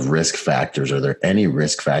terms of risk factors, are there any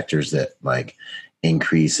risk factors that like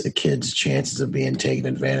increase a kid's chances of being taken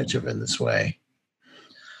advantage of in this way?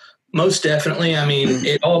 Most definitely. I mean,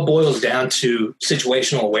 it all boils down to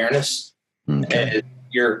situational awareness. Okay.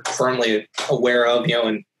 You're firmly aware of,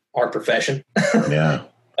 in our profession. Yeah.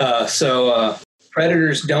 So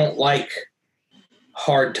predators don't like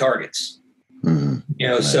hard targets.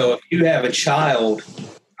 Mm-hmm. So if you have a child,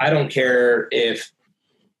 I don't care if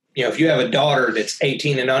you have a daughter that's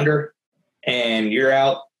 18 and under and you're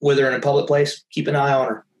out with her in a public place, keep an eye on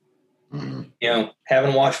her. Mm-hmm.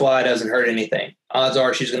 Having a watchful eye doesn't hurt anything. Odds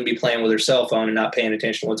are she's going to be playing with her cell phone and not paying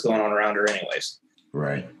attention to what's going on around her anyways.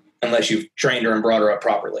 Right. Unless you've trained her and brought her up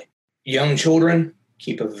properly. Young children,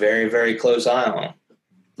 keep a very, very close eye on them.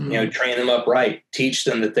 Mm-hmm. Train them up right. Teach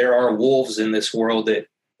them that there are wolves in this world that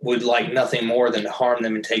would like nothing more than to harm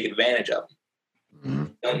them and take advantage of them. Mm-hmm.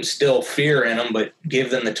 Don't instill fear in them, but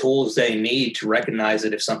give them the tools they need to recognize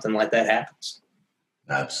it if something like that happens.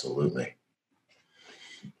 Absolutely.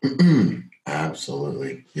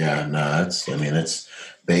 Absolutely. Yeah, no, it's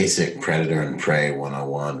basic predator and prey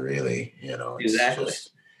 101, really. It's Exactly.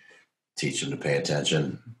 just teach them to pay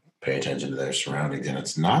attention to their surroundings. And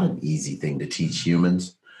it's not an easy thing to teach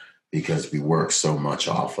humans because we work so much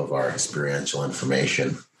off of our experiential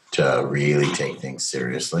information to really take things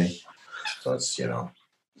seriously. So it's,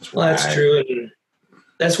 That's true. And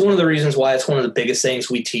that's one of the reasons why it's one of the biggest things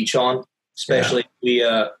we teach on, especially if we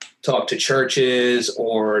talk to churches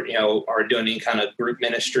or, are doing any kind of group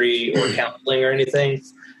ministry or counseling or anything,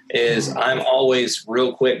 is I'm always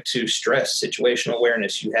real quick to stress situational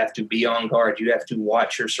awareness. You have to be on guard. You have to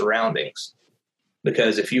watch your surroundings.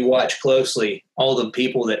 Because if you watch closely, all the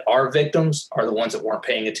people that are victims are the ones that weren't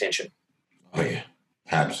paying attention. Oh, yeah.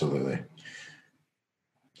 Absolutely.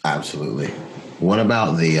 Absolutely. What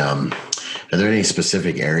about are there any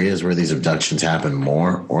specific areas where these abductions happen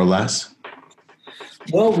more or less?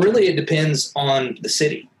 Well, really, it depends on the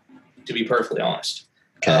city, to be perfectly honest.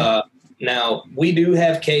 Okay. Now, we do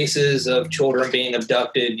have cases of children being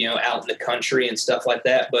abducted, out in the country and stuff like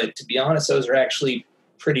that. But to be honest, those are actually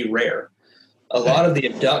pretty rare. A lot of the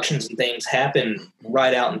abductions and things happen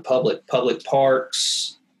right out in public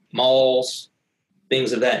parks, malls,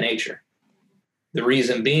 things of that nature. The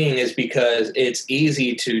reason being is because it's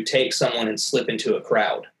easy to take someone and slip into a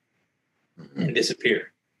crowd and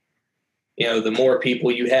disappear. The more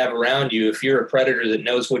people you have around you, if you're a predator that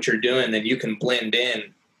knows what you're doing, then you can blend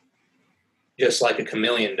in just like a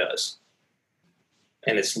chameleon does.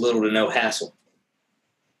 And it's little to no hassle.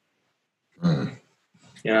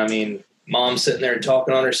 Mom's sitting there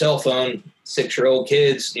talking on her cell phone, 6-year-old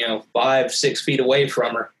kids, 5-6 feet away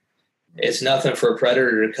from her. It's nothing for a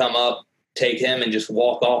predator to come up, take him, and just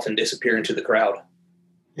walk off and disappear into the crowd.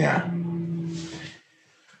 Yeah.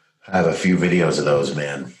 I have a few videos of those,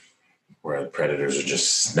 man, where the predators are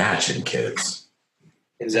just snatching kids.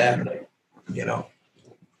 Exactly. And,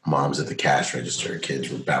 mom's at the cash register, kids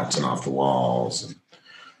were bouncing off the walls, and,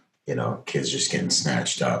 kids just getting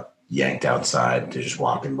snatched up, yanked outside. They're just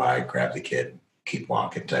walking by, grab the kid, keep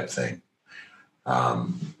walking type thing.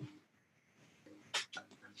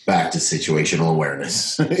 Back to situational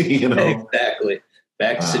awareness, Exactly.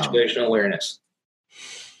 Back to situational awareness.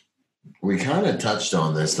 We kind of touched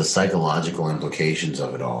on this, the psychological implications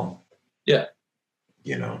of it all. Yeah.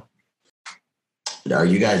 Are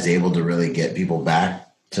you guys able to really get people back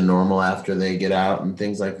to normal after they get out and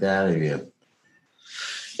things like that?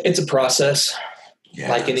 It's a process,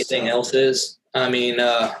 like anything else is. A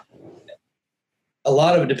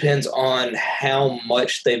lot of it depends on how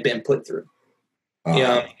much they've been put through.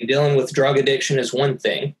 Dealing with drug addiction is one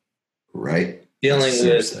thing. Right. Dealing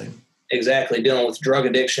with drug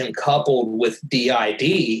addiction coupled with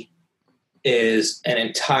DID is an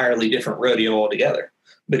entirely different rodeo altogether,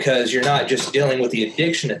 because you're not just dealing with the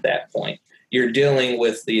addiction at that point. You're dealing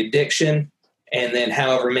with the addiction and then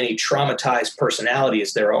however many traumatized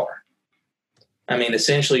personalities there are.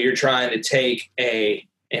 Essentially, you're trying to take a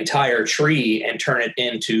entire tree and turn it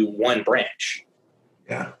into one branch.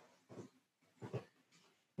 Yeah.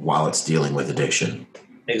 While it's dealing with addiction.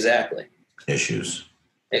 Exactly. Issues.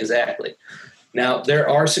 Exactly. Now, there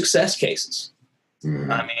are success cases.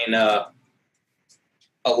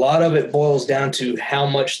 A lot of it boils down to how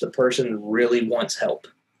much the person really wants help.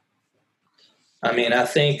 I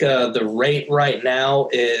think the rate right now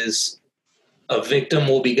is a victim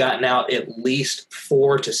will be gotten out at least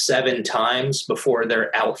 4 to 7 times before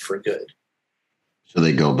they're out for good. So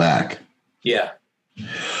they go back. Yeah.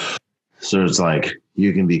 So it's like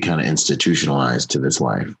you can be kind of institutionalized to this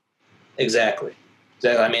life. Exactly.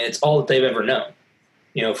 It's all that they've ever known,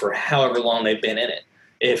 for however long they've been in it.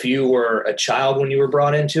 If you were a child when you were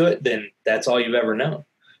brought into it, then that's all you've ever known.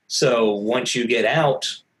 So once you get out,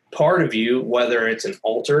 part of you, whether it's an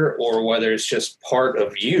alter or whether it's just part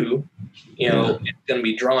of you, it's going to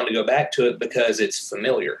be drawn to go back to it because it's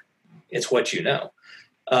familiar. It's what you know,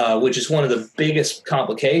 which is one of the biggest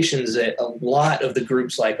complications that a lot of the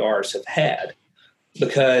groups like ours have had,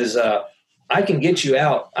 because I can get you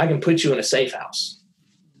out. I can put you in a safe house.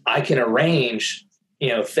 I can arrange,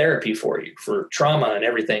 therapy for you for trauma and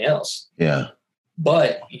everything else. Yeah.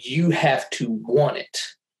 But you have to want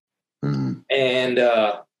it. Mm. And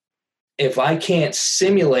if I can't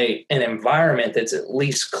simulate an environment that's at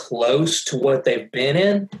least close to what they've been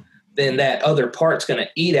in, then that other part's going to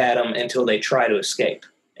eat at them until they try to escape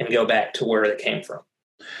and go back to where they came from.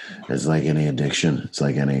 It's like any addiction. It's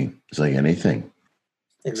like anything.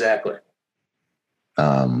 Exactly.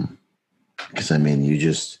 Because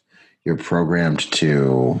you're programmed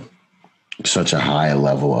to such a high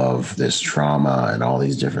level of this trauma and all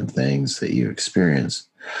these different things that you experience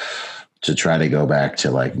to try to go back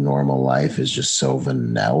to like normal life is just so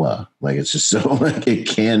vanilla. Like it's just so like it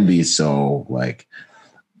can be so like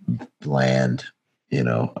bland,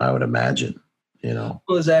 I would imagine, Well,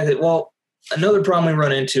 exactly. Well, another problem we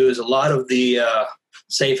run into is a lot of the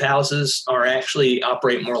safe houses are actually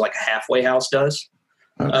operate more like a halfway house does.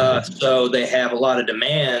 Okay. So they have a lot of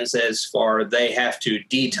demands as far they have to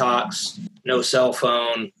detox, no cell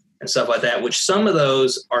phone and stuff like that, which some of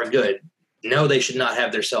those are good. No, they should not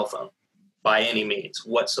have their cell phone by any means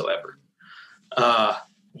whatsoever.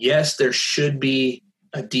 Yes, there should be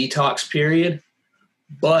a detox period,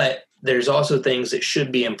 but there's also things that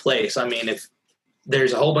should be in place. I mean, if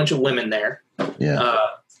there's a whole bunch of women there,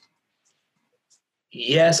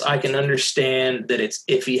 yes, I can understand that it's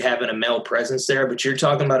iffy having a male presence there, but you're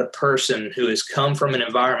talking about a person who has come from an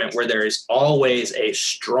environment where there is always a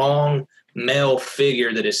strong male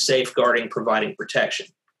figure that is safeguarding, providing protection.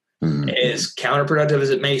 Mm-hmm. As counterproductive as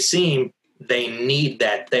it may seem, they need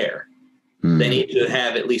that there. Mm-hmm. They need to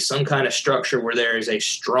have at least some kind of structure where there is a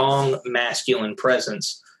strong masculine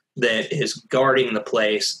presence that is guarding the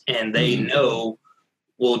place, and they know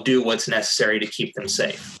will do what's necessary to keep them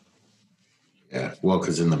safe. Yeah, well,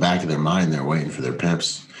 because in the back of their mind, they're waiting for their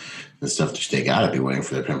pimps and stuff. They got to be waiting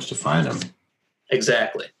for their pimps to find them.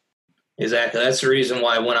 Exactly. That's the reason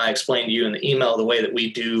why when I explained to you in the email the way that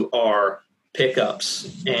we do our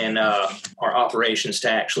pickups and our operations to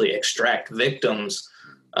actually extract victims,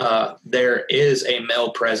 there is a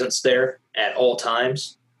male presence there at all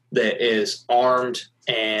times that is armed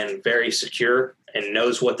and very secure and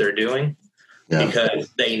knows what they're doing because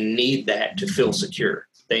they need that to feel secure.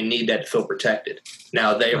 They need that to feel protected.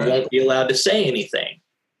 Now, they won't be allowed to say anything.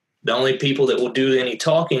 The only people that will do any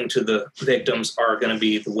talking to the victims are going to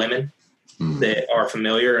be the women that are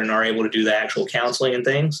familiar and are able to do the actual counseling and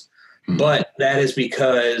things. But that is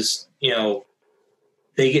because,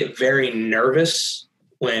 they get very nervous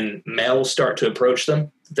when males start to approach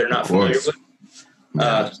them that they're not familiar with.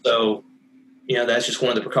 So, that's just one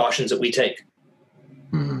of the precautions that we take.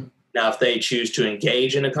 Mm-hmm. Now, if they choose to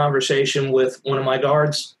engage in a conversation with one of my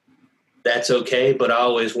guards, that's okay. But I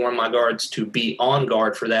always warn my guards to be on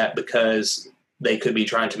guard for that because they could be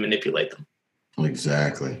trying to manipulate them.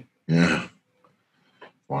 Exactly. Yeah.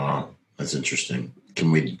 Wow. That's interesting. Can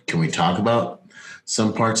we talk about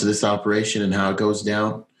some parts of this operation and how it goes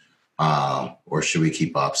down? Or should we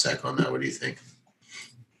keep OPSEC on that? What do you think?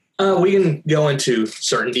 We can go into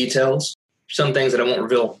certain details, some things that I won't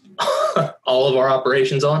reveal all of our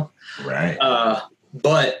operations on. Right.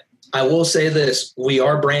 But I will say this, we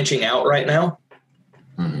are branching out right now.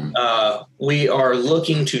 Mm-hmm. We are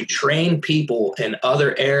looking to train people in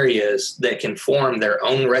other areas that can form their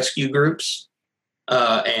own rescue groups.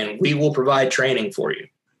 And we will provide training for you.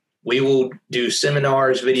 We will do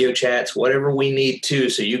seminars, video chats, whatever we need to,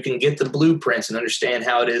 so you can get the blueprints and understand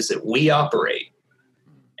how it is that we operate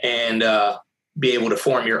and be able to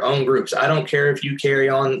form your own groups. I don't care if you carry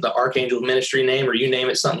on the Archangel Ministry name or you name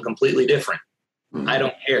it something completely different. Mm-hmm. I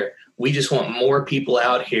don't care. We just want more people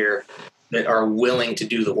out here that are willing to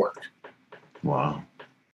do the work. Wow.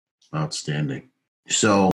 Outstanding.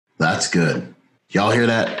 So that's good. Y'all hear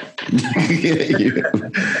that?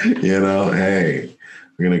 Hey,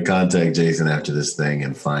 we're going to contact Jason after this thing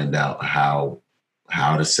and find out how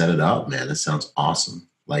to set it up, man. It sounds awesome.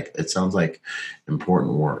 Like, it sounds like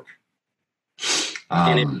important work.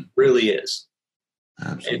 And it really is.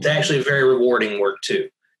 Absolutely. It's actually very rewarding work, too.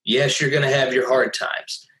 Yes, you're going to have your hard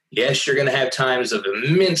times. Yes, you're going to have times of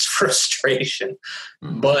immense frustration.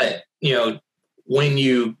 Mm-hmm. But, when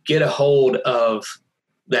you get a hold of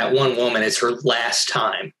that one woman, it's her last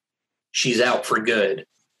time. She's out for good.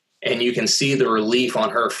 And you can see the relief on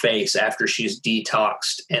her face after she's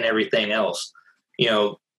detoxed and everything else.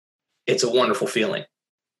 It's a wonderful feeling.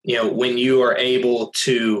 When you are able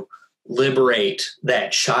to liberate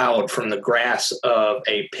that child from the grasp of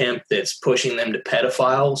a pimp that's pushing them to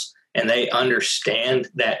pedophiles, and they understand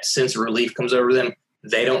that sense of relief comes over them,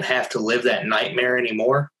 they don't have to live that nightmare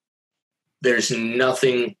anymore. There's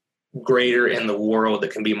nothing greater in the world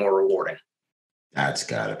that can be more rewarding. That's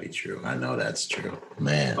got to be true. I know that's true.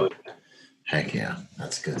 Man, heck yeah.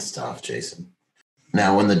 That's good stuff, Jason.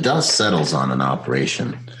 Now, when the dust settles on an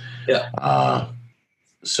operation,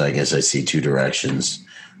 so I guess I see two directions.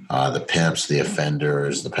 The pimps, the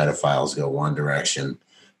offenders, the pedophiles go one direction,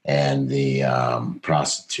 and the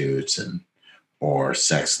prostitutes or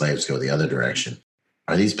sex slaves go the other direction.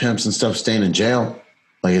 Are these pimps and stuff staying in jail?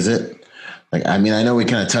 Like, is it? Like, I mean, I know we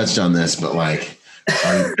kind of touched on this, but like,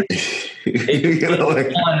 a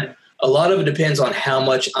lot of it depends on how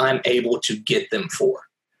much I'm able to get them for.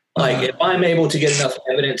 Like, if I'm able to get enough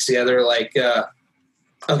evidence together, like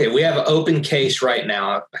Okay, we have an open case right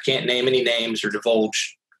now. I can't name any names or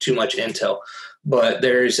divulge too much intel, but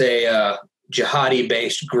there's a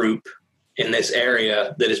jihadi-based group in this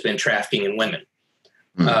area that has been trafficking in women.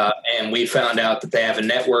 And we found out that they have a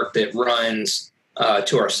network that runs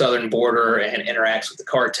to our southern border and interacts with the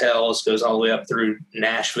cartels, goes all the way up through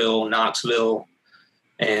Nashville, Knoxville,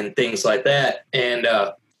 and things like that. And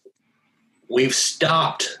we've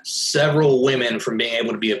stopped several women from being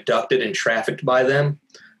able to be abducted and trafficked by them.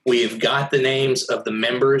 We've got the names of the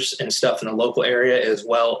members and stuff in the local area as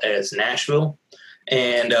well as Nashville.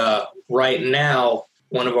 And right now,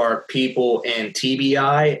 one of our people in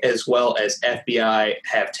TBI as well as FBI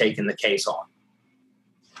have taken the case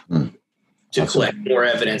on to collect more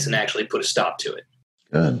evidence and actually put a stop to it.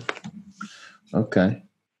 Good. Okay.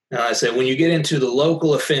 Now, I said, when you get into the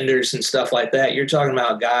local offenders and stuff like that, you're talking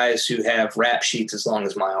about guys who have rap sheets as long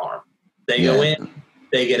as my arm. They go in,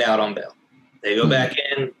 they get out on bail. They go back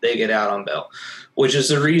in, they get out on bail, which is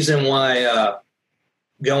the reason why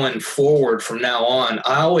going forward from now on,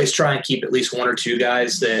 I always try and keep at least one or two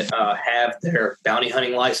guys that have their bounty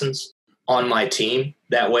hunting license on my team.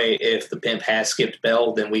 That way, if the pimp has skipped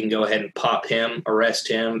bail, then we can go ahead and pop him, arrest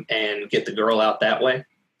him, and get the girl out that way.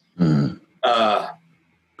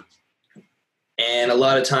 And a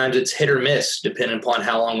lot of times it's hit or miss, depending upon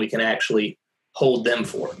how long we can actually hold them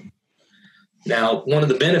for. Now, one of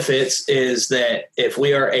the benefits is that if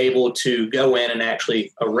we are able to go in and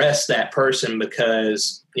actually arrest that person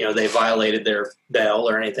because, they violated their bail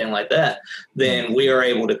or anything like that, then we are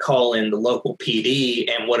able to call in the local PD,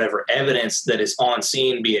 and whatever evidence that is on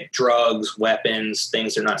scene, be it drugs, weapons,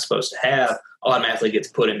 things they're not supposed to have, automatically gets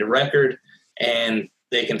put into record, and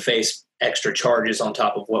they can face extra charges on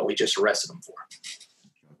top of what we just arrested them for.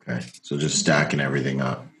 Okay. So just stacking everything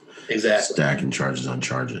up. Exactly. Stacking charges on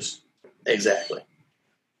charges. Exactly.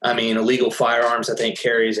 I mean, illegal firearms, I think,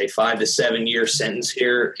 carries a 5 to 7 year sentence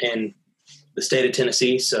here in the state of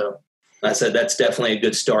Tennessee. So I said that's definitely a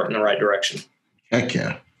good start in the right direction. Heck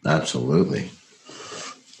yeah. Absolutely.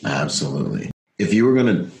 Absolutely. If you were going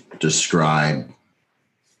to describe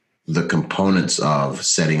the components of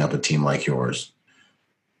setting up a team like yours,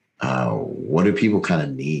 what do people kind of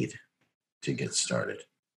need to get started?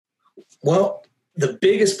 Well, the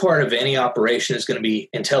biggest part of any operation is going to be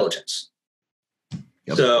intelligence.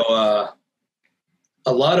 Yep. So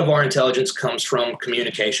a lot of our intelligence comes from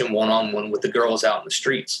communication one-on-one with the girls out in the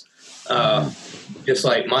streets. Just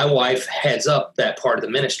like my wife heads up that part of the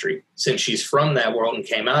ministry. Since she's from that world and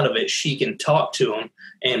came out of it, she can talk to them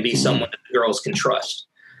and be someone that the girls can trust.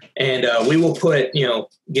 And we will put,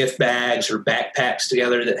 gift bags or backpacks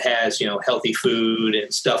together that has, healthy food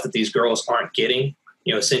and stuff that these girls aren't getting,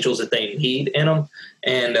 essentials that they need in them.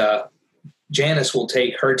 And Janice will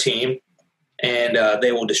take her team and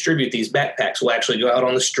they will distribute these backpacks. We'll actually go out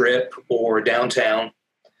on the strip or downtown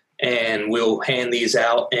and we'll hand these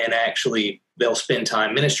out, and actually they'll spend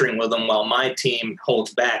time ministering with them while my team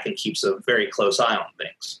holds back and keeps a very close eye on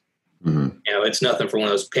things. Mm-hmm. It's nothing for one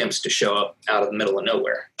of those pimps to show up out of the middle of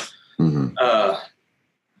nowhere. Mm-hmm.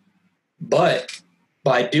 But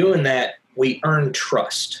by doing that, we earn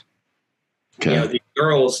trust. Okay. The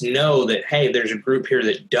girls know that, hey, there's a group here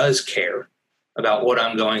that does care about what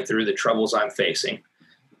I'm going through, the troubles I'm facing.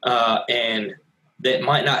 And that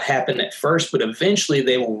might not happen at first, but eventually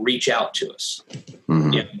they will reach out to us.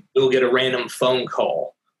 Mm-hmm. We'll get a random phone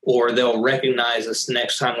call, or they'll recognize us the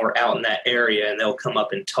next time we're out in that area and they'll come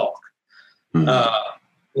up and talk. Mm-hmm.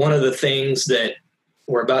 One of the things that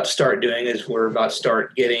we're about to start doing is we're about to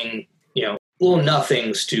start getting, little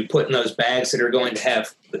nothings to put in those bags that are going to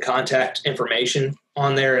have the contact information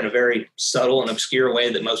on there in a very subtle and obscure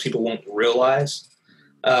way that most people won't realize.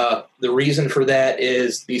 The reason for that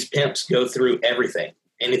is these pimps go through everything.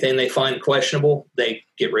 Anything they find questionable, they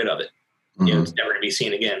get rid of it. Mm-hmm. It's never to be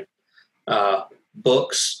seen again.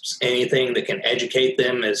 Books, anything that can educate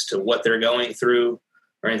them as to what they're going through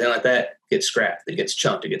or anything like that gets scrapped. It gets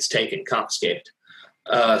chunked. It gets taken, confiscated.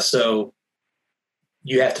 So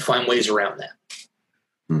you have to find ways around that.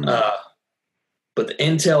 Mm-hmm. But the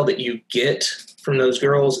intel that you get from those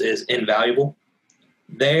girls is invaluable.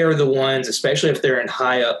 They are the ones, especially if they're in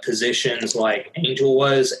high up positions like Angel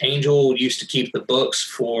was. Angel used to keep the books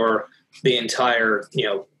for the entire,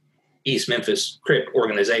 East Memphis Crip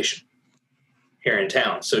organization here in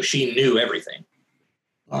town. So she knew everything.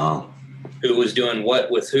 Wow. Who was doing what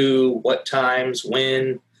with who, what times,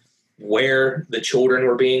 when, where the children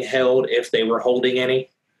were being held, if they were holding any.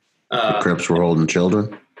 The Crips were holding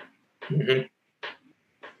children? Mm-hmm.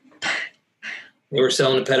 They were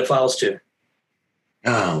selling to pedophiles too.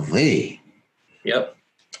 Golly. Yep.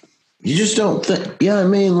 You just don't think,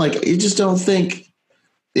 you just don't think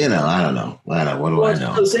I don't know. What do I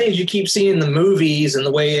know? Those things you keep seeing in the movies and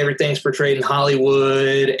the way everything's portrayed in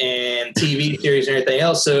Hollywood and TV series and everything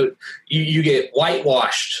else. So you get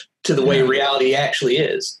whitewashed to the way reality actually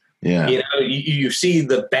is. Yeah. You see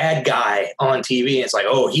the bad guy on TV and it's like,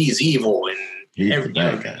 oh, he's evil and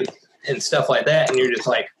everything and stuff like that. And you're just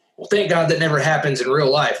like, well, thank God that never happens in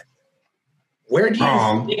real life. Where do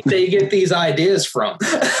you think they get these ideas from?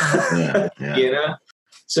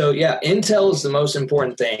 So, intel is the most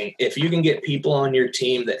important thing. If you can get people on your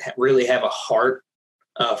team that really have a heart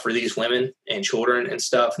for these women and children and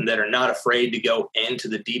stuff, and that are not afraid to go into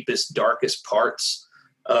the deepest, darkest parts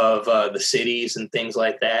of the cities and things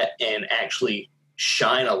like that and actually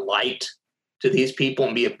shine a light to these people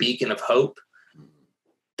and be a beacon of hope,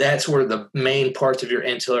 that's where the main parts of your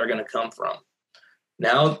intel are going to come from.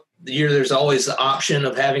 Now, there's always the option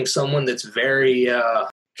of having someone that's very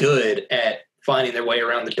good at finding their way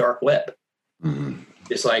around the dark web. Mm-hmm.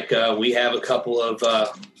 Just like we have a couple of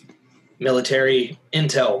military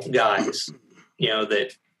intel guys,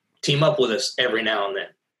 that team up with us every now and then.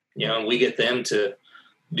 And we get them to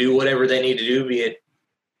do whatever they need to do, be it,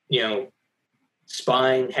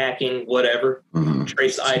 spying, hacking, whatever. Mm-hmm.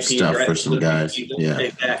 Trace IP stuff for some guys. Yeah,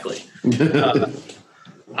 exactly.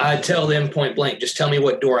 I tell them point blank, just tell me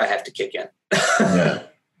what door I have to kick in.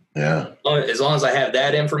 Yeah. As long as I have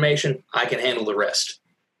that information, I can handle the rest.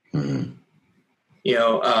 Mm-hmm.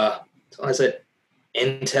 So I said,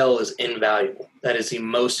 intel is invaluable. That is the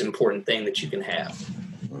most important thing that you can have.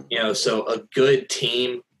 So a good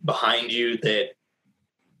team behind you that,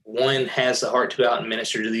 one, has the heart to go out and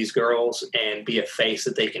minister to these girls and be a face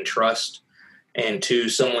that they can trust, and two,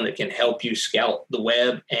 someone that can help you scout the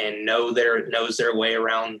web and knows their way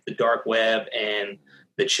around the dark web and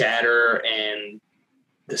the chatter and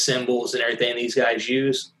the symbols and everything these guys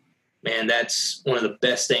use. Man, that's one of the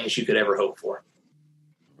best things you could ever hope for.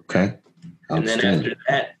 Okay. And then after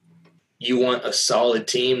that, you want a solid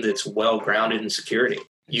team that's well grounded in security.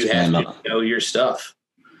 You have to know your stuff.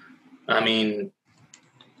 I mean,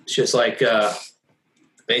 it's just like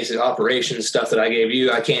basic operations stuff that I gave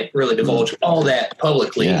you. I can't really divulge all that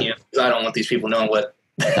publicly, because I don't want these people knowing what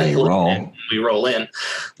we roll in.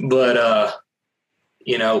 But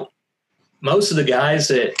most of the guys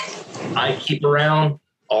that I keep around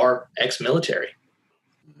are ex-military,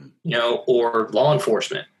 or law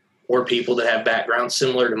enforcement, or people that have backgrounds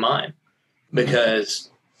similar to mine, because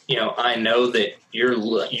I know that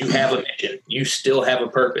you have a mission. You still have a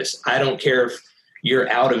purpose. I don't care if you're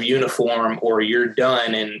out of uniform or you're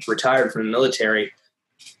done and retired from the military.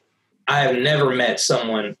 I have never met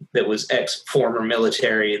someone that was ex-former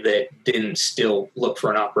military that didn't still look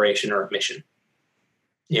for an operation or a mission.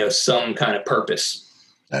 Some kind of purpose.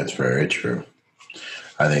 That's very true.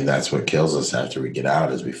 I think that's what kills us after we get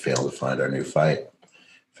out, is we fail to find our new fight,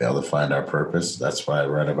 fail to find our purpose. That's what I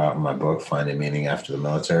read about in my book, Finding Meaning After the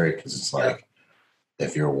Military, because it's like,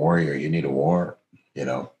 if you're a warrior, you need a war,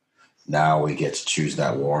 Now we get to choose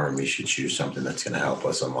that war, and we should choose something that's going to help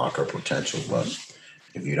us unlock our potential. But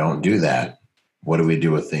if you don't do that, what do we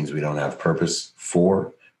do with things we don't have purpose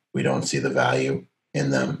for? We don't see the value in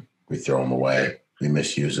them. We throw them away. We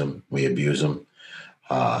misuse them. We abuse them.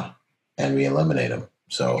 And we eliminate them.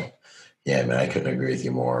 So, man, I couldn't agree with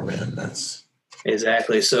you more, man. That's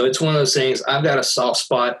exactly. So it's one of those things. I've got a soft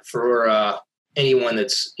spot for anyone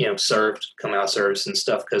that's, served, come out of service and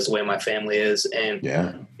stuff, because the way my family is. And,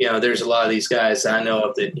 there's a lot of these guys that I know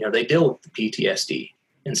of that, they deal with the PTSD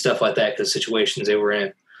and stuff like that because situations they were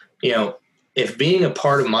in. If being a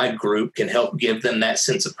part of my group can help give them that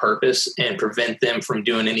sense of purpose and prevent them from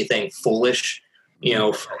doing anything foolish,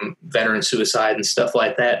 from veteran suicide and stuff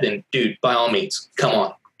like that, then, dude, by all means, come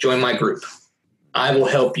on, join my group. I will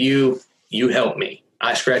help you. You help me.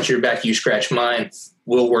 I scratch your back, you scratch mine.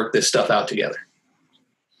 We'll work this stuff out together.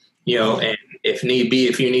 And if need be,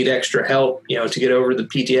 if you need extra help, to get over the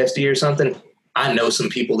PTSD or something, I know some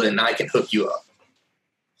people that I can hook you up.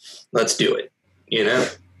 Let's do it.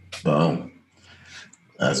 Boom.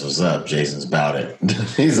 That's what's up. Jason's about it.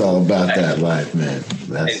 He's all about that life, man.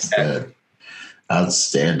 That's good.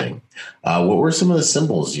 Outstanding. What were some of the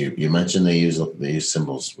symbols you mentioned? They use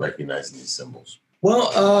symbols, recognizing these symbols.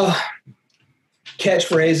 Well,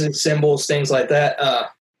 catchphrases, symbols, things like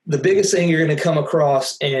that. The biggest thing you're going to come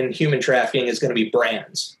across in human trafficking is going to be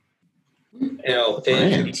brands.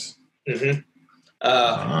 Brands.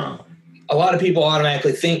 A lot of people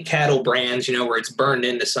automatically think cattle brands, where it's burned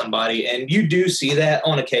into somebody, and you do see that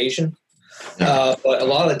on occasion. But a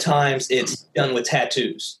lot of the times it's done with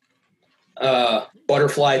tattoos.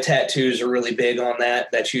 Butterfly tattoos are really big on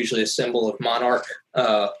that. That's usually a symbol of monarch,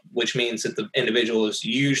 which means that the individual has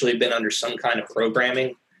usually been under some kind of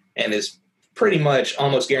programming and is pretty much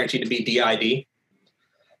almost guaranteed to be DID.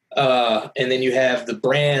 And then you have the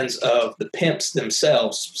brands of the pimps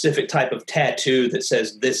themselves, specific type of tattoo that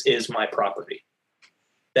says, "This is my property."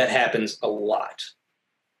 That happens a lot.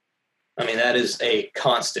 I mean, that is a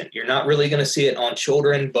constant. You're not really going to see it on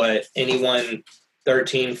children, but anyone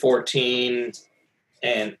 13, 14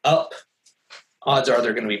 and up, odds are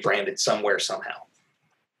they're going to be branded somewhere, somehow.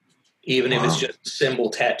 Even if it's just a symbol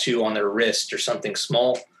tattoo on their wrist or something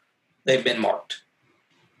small, they've been marked.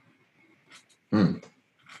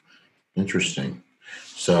 Interesting.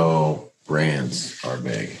 So brands are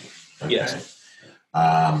big. Okay. Yes.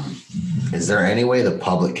 Is there any way the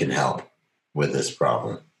public can help with this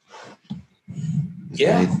problem?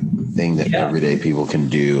 Anything that everyday people can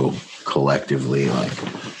do collectively? Like,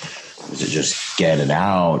 is it just get it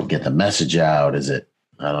out, get the message out? Is it,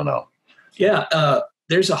 I don't know. Yeah.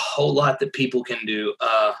 There's a whole lot that people can do.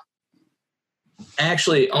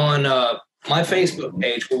 Actually, on my Facebook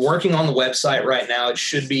page, we're working on the website right now. It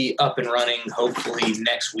should be up and running hopefully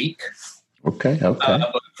next week. Okay.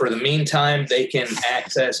 But for the meantime, they can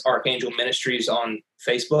access Archangel Ministries on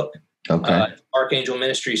Facebook. Okay. Archangel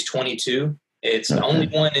Ministries 22. It's the only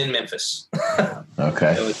one in Memphis.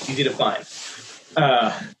 Okay. So it's easy to find.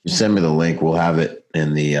 You send me the link. We'll have it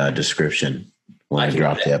in the description when I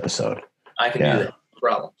drop the episode. I can do that. No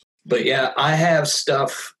problem. But yeah, I have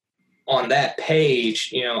stuff on that page.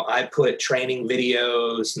 You know, I put training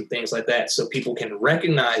videos and things like that so people can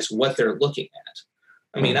recognize what they're looking at.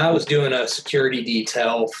 I mean, I was doing a security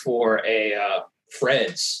detail for a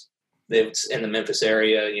Fred's that's in the Memphis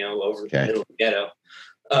area, you know, over the middle of the ghetto,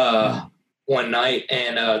 one night.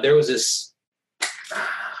 And there was this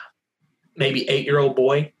maybe 8-year-old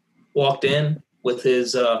boy walked in with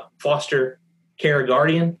his foster care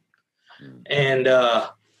guardian. And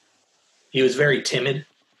he was very timid,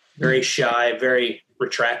 very shy, very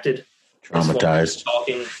retracted. Traumatized.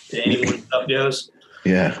 Talking to anyone stuff goes.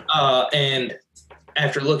 Yeah. And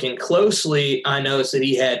after looking closely, I noticed that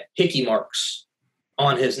he had hickey marks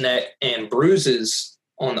on his neck and bruises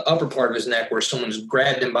on the upper part of his neck where someone's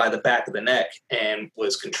grabbed him by the back of the neck and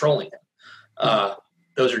was controlling him.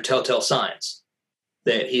 Those are telltale signs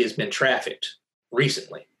that he has been trafficked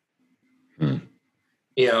recently.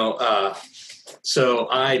 You know, so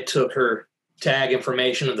I took her tag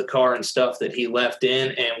information of the car and stuff that he left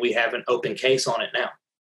in, and we have an open case on it now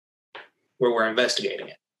where we're investigating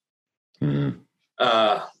it.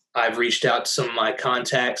 I've reached out to some of my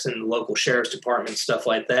contacts in the local sheriff's department, stuff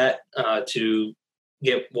like that, to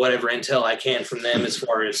get whatever intel I can from them as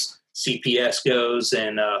far as CPS goes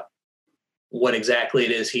and what exactly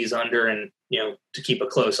it is he's under, and, you know, to keep a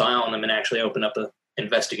close eye on them and actually open up an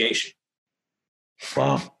investigation.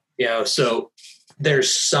 Wow. You know, so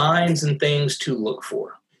there's signs and things to look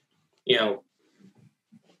for. You know,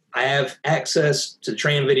 I have access to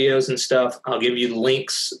training videos and stuff. I'll give you the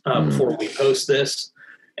links before we post this.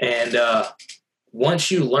 And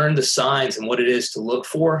once you learn the signs and what it is to look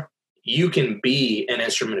for, you can be an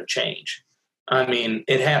instrument of change. I mean,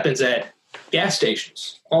 it happens at gas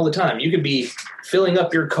stations all the time. You could be filling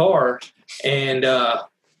up your car and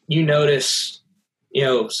you notice, you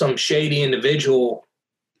know, some shady individual,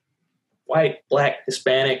 white, black,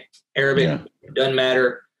 Hispanic, Arabic, doesn't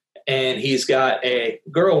matter. And he's got a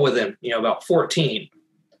girl with him, you know, about 14.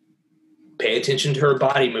 Pay attention to her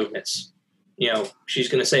body movements. You know, she's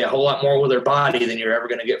going to say a whole lot more with her body than you're ever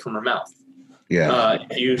going to get from her mouth. Yeah.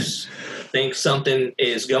 If you think something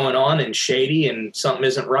is going on and shady and something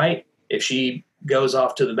isn't right, if she goes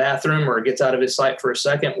off to the bathroom or gets out of his sight for a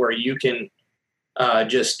second where you can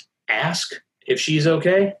just ask if she's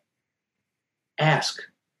okay, ask.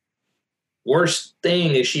 Worst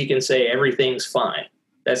thing is she can say everything's fine.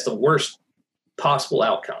 That's the worst possible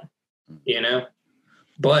outcome, you know?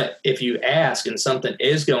 But if you ask and something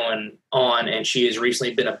is going on and she has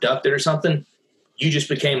recently been abducted or something, you just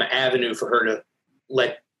became an avenue for her to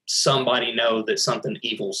let somebody know that something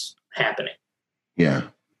evil's happening. Yeah.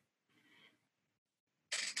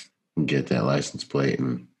 Get that license plate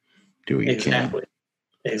and do what you can.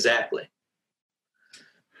 Exactly.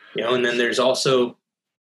 You know, and then there's also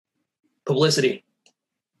publicity.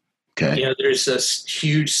 Okay. You know, there's a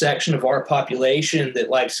huge section of our population that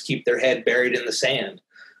likes to keep their head buried in the sand.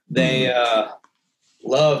 They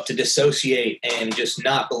love to dissociate and just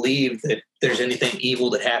not believe that there's anything evil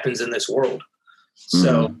that happens in this world.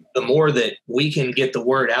 So the more that we can get the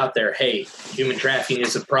word out there, hey, human trafficking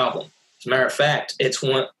is a problem. As a matter of fact,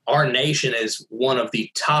 our nation is one of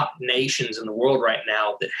the top nations in the world right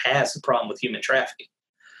now that has the problem with human trafficking.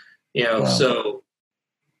 You know, so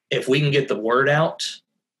if we can get the word out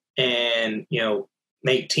and, you know,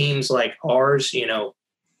 make teams like ours, you know,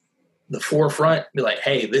 the forefront, be like,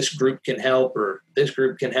 hey, this group can help or this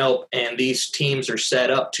group can help, and these teams are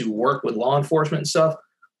set up to work with law enforcement and stuff,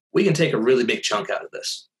 we can take a really big chunk out of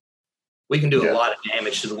this. We can do a lot of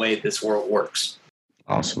damage to the way this world works.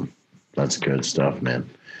 Awesome. That's good stuff, man.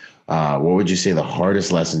 What would you say the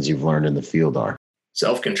hardest lessons you've learned in the field are?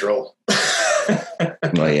 Self-control. Yeah.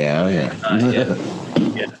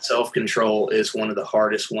 Self-control is one of the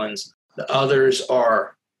hardest ones. The others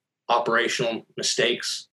are operational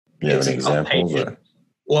mistakes. It's an example.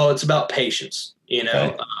 Well, it's about patience.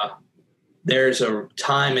 Okay. There's a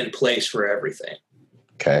time and place for everything.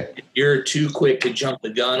 Okay. If you're too quick to jump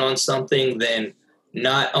the gun on something, then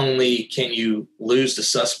not only can you lose the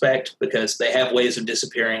suspect because they have ways of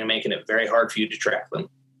disappearing and making it very hard for you to track them,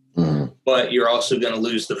 but you're also going to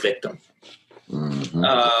lose the victim.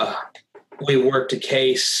 We worked a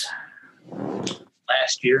case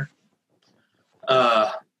last year.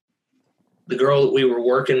 The girl that we were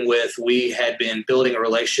working with, we had been building a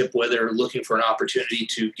relationship with her, looking for an opportunity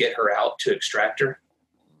to get her out to extract her.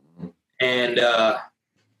 And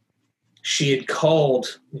she had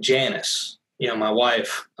called Janice, my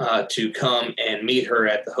wife, to come and meet her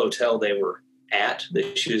at the hotel they were at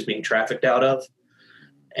that she was being trafficked out of.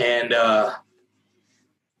 And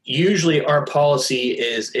usually our policy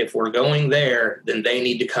is if we're going there, then they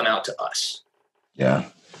need to come out to us. Yeah.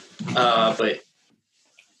 But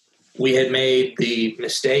we had made the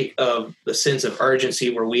mistake of the sense of urgency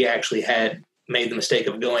where we actually had made the mistake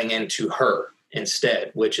of going into her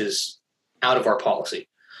instead, which is out of our policy.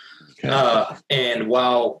 Okay. And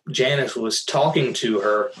while Janice was talking to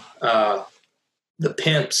her, the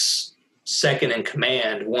pimp's second in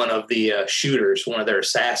command, one of the shooters, one of their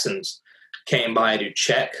assassins, came by to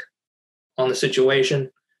check on the situation.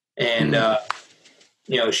 And,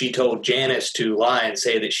 she told Janice to lie and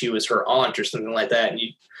say that she was her aunt or something like that. And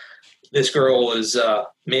this girl was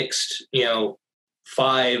mixed, 5'8",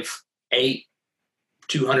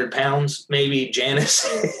 200 pounds, maybe. Janice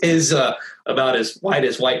is about as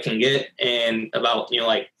white can get and about,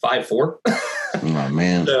 5'4". Oh,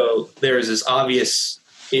 man. So there's this obvious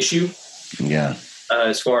issue. Yeah.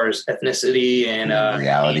 As far as ethnicity and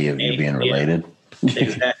reality of you being related.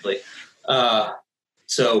 Exactly.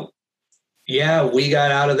 So, we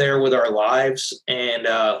got out of there with our lives and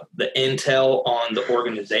the intel on the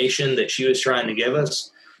organization that she was trying to give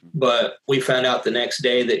us. But we found out the next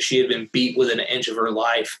day that she had been beat within an inch of her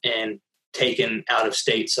life and taken out of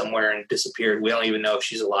state somewhere and disappeared. We don't even know if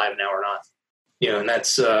she's alive now or not. And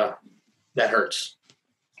that's that hurts.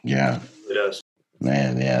 Yeah. It does.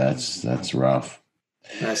 Man, yeah, that's rough.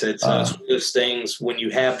 And I said, so it's one of those things, when you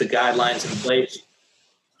have the guidelines in place,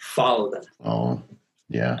 follow them. Oh,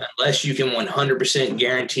 yeah. Unless you can 100%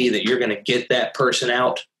 guarantee that you're going to get that person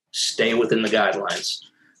out, stay within the guidelines.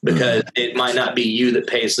 Because it might not be you that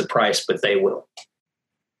pays the price, but they will.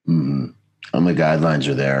 Mm-hmm. And the guidelines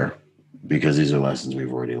are there because these are lessons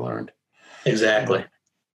we've already learned. Exactly.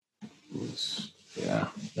 Yeah,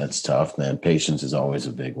 that's tough, man. Patience is always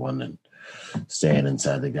a big one, and staying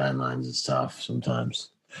inside the guidelines is tough sometimes.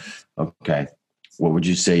 Okay. What would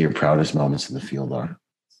you say your proudest moments in the field are?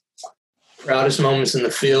 Proudest moments in the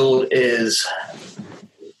field is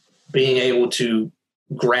being able to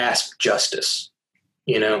grasp justice.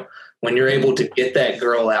 When you're able to get that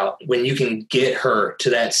girl out, when you can get her to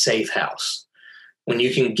that safe house, when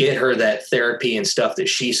you can get her that therapy and stuff that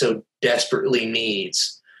she so desperately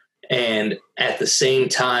needs. And at the same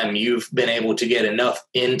time, you've been able to get enough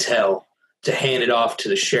intel to hand it off to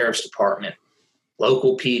the sheriff's department,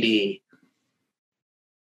 local PD,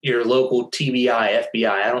 your local TBI, FBI,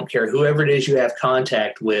 I don't care, whoever it is you have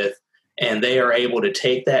contact with, and they are able to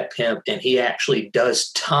take that pimp and he actually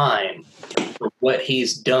does time for what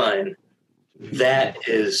he's done. That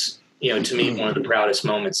is, to me, one of the proudest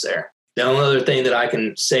moments there. The only other thing that I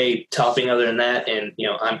can say topping other than that, and,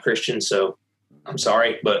 I'm Christian, so I'm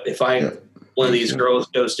sorry, but if one of these girls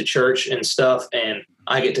goes to church and stuff and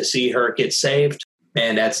I get to see her get saved,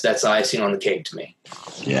 man, that's icing on the cake to me.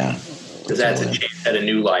 Yeah. Because that's a chance at a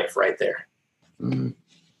new life right there. Mm-hmm.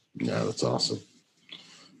 Yeah, that's awesome.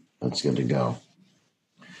 That's good to go.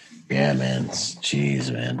 Yeah, man.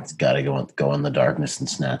 Jeez, man. It's got to go in the darkness and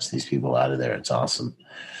snatch these people out of there. It's awesome.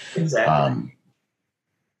 Exactly.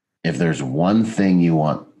 If there's one thing you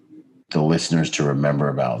want the listeners to remember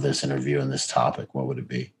about this interview and this topic, what would it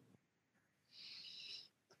be?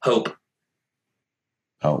 Hope.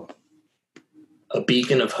 Hope. A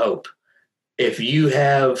beacon of hope. If you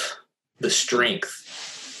have the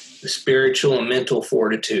strength, the spiritual and mental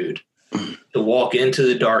fortitude to walk into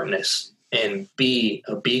the darkness and be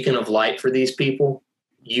a beacon of light for these people,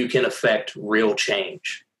 you can affect real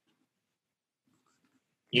change.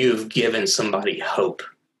 you've given somebody hope.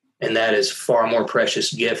 And that is far more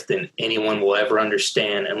precious gift than anyone will ever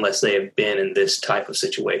understand unless they have been in this type of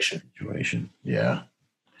situation. Yeah.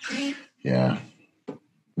 Yeah.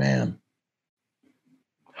 Man.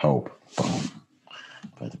 Hope. Boom.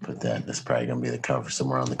 I have to put that. That's probably going to be the cover,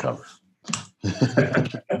 somewhere on the cover.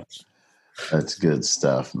 That's good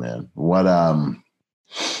stuff, man. What,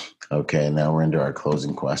 okay, now we're into our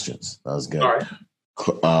closing questions. That was good. All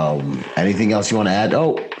right. Anything else you want to add?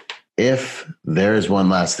 Oh, if there's one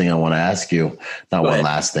last thing I want to ask you, not one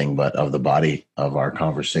last thing, but of the body of our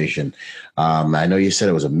conversation. I know you said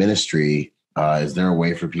it was a ministry. Is there a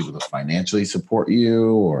way for people to financially support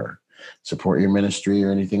you or support your ministry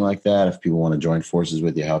or anything like that? If people want to join forces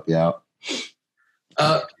with you, help you out?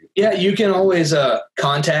 Yeah, you can always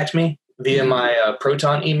contact me via my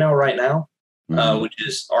Proton email right now, which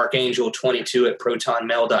is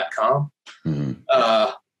archangel22@protonmail.com.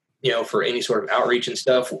 For any sort of outreach and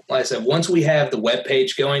stuff. Like I said, once we have the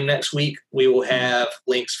webpage going next week, we will have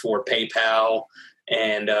links for PayPal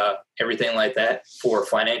and everything like that for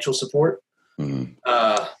financial support. And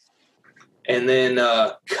then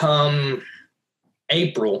coming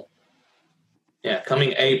April,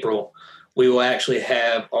 we will actually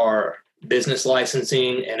have our business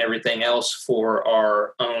licensing and everything else for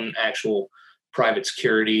our own actual private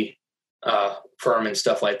security firm and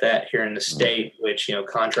stuff like that here in the state, which,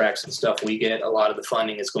 contracts and stuff we get, a lot of the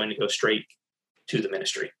funding is going to go straight to the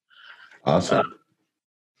ministry. Awesome.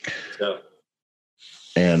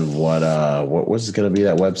 And what was going to be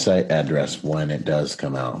that website address when it does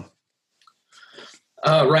come out?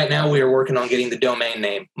 Right now we are working on getting the domain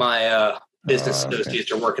name. My business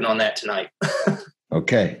associates are working on that tonight.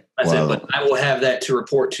 Okay. But I will have that to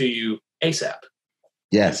report to you ASAP.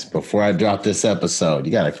 Yes, before I drop this episode.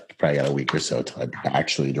 You probably got a week or so till I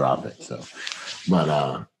actually drop it. So, but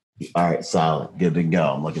all right, solid, good to go.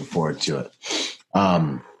 I'm looking forward to it.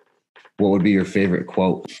 What would be your favorite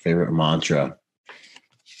quote, favorite mantra?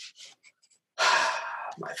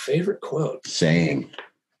 My favorite quote, saying,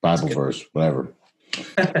 Bible verse, whatever.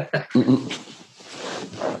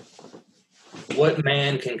 What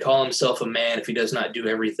man can call himself a man if he does not do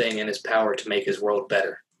everything in his power to make his world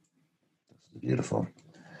better? Beautiful.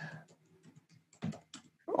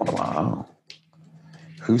 Oh, wow.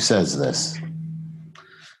 Who says this?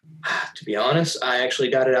 To be honest, I actually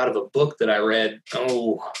got it out of a book that I read,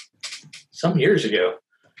 some years ago.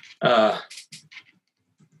 And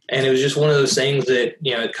it was just one of those things that,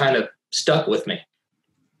 it kind of stuck with me.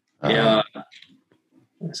 So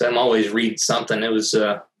I'm always reading something. It was,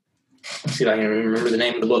 let's see if I can remember the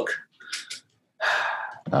name of the book.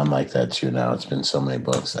 I'm like that too now. It's been so many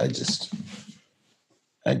books. I just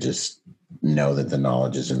know that the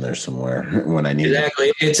knowledge is in there somewhere when I need it.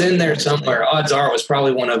 Exactly. It's in there somewhere. Odds are it was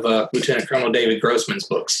probably one of Lieutenant Colonel David Grossman's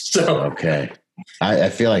books. So okay. I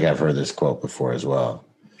feel like I've heard this quote before as well.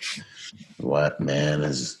 What man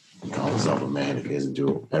call himself a man if he doesn't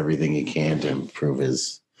do everything he can to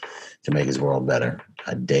make his world better?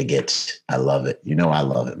 I dig it. I love it. I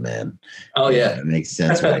love it, man. Oh yeah. It makes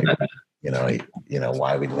sense. Why,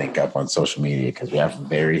 why we link up on social media, because we have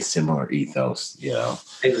very similar ethos,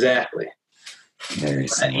 Exactly. Very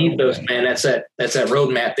similar ethos, man. That's that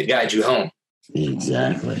roadmap that guides you home.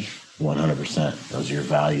 Exactly. 100%. Those are your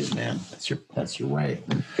values, man. That's your way.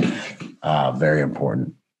 Very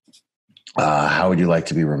important. How would you like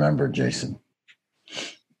to be remembered, Jason?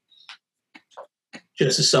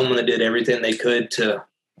 Just as someone that did everything they could to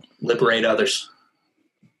liberate others.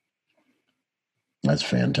 That's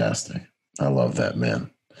fantastic. I love that, man.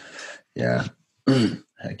 Yeah.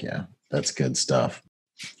 Heck yeah. That's good stuff.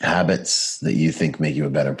 Habits that you think make you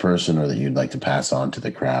a better person or that you'd like to pass on to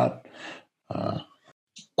the crowd?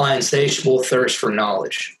 My insatiable thirst for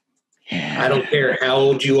knowledge. Yeah. I don't care how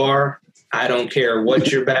old you are. I don't care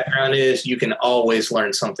what your background is. You can always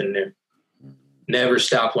learn something new. Never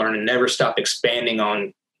stop learning. Never stop expanding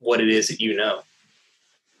on what it is that you know.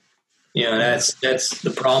 That's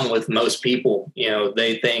the problem with most people.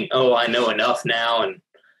 They think, I know enough now and,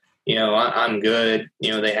 I'm good.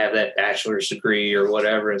 They have that bachelor's degree or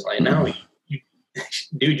whatever. It's like, no,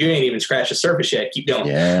 dude, you ain't even scratched the surface yet. Keep going.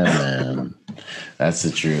 Yeah, man. That's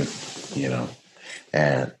the truth,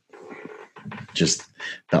 and just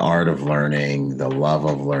the art of learning, the love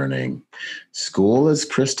of learning. School is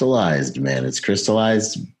crystallized, man. It's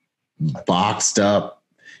crystallized, boxed up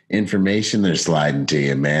information they're sliding to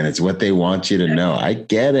you, man. It's what they want you to know. I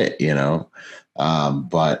get it,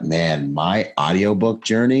 but man, my audiobook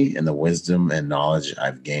journey and the wisdom and knowledge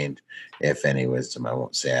I've gained, if any wisdom, I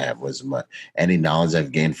won't say I have wisdom, but any knowledge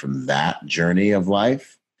I've gained from that journey of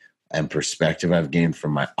life and perspective I've gained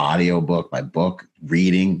from my audiobook, my book,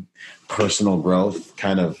 reading, personal growth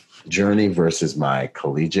kind of journey versus my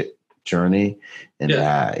collegiate journey and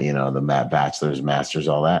the bachelor's, master's,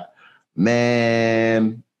 all that.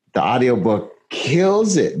 Man, the audiobook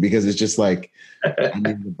kills it because it's just like,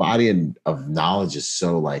 the body of knowledge is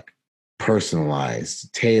so like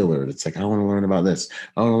personalized, tailored. It's like, I want to learn about this.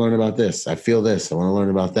 I want to learn about this. I feel this. I want to learn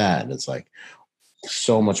about that. And it's like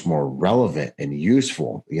so much more relevant and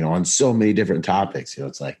useful, on so many different topics.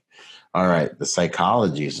 It's like, all right, the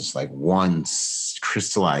psychology is just like one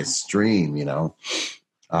crystallized stream, So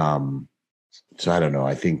I don't know.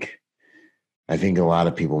 I think a lot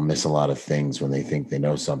of people miss a lot of things when they think they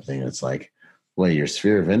know something. It's like, well, your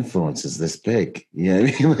sphere of influence is this big. You know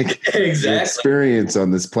what I mean? Like exactly. Your experience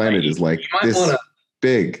on this planet is like this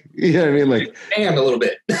big. You know what I mean? Like expand a little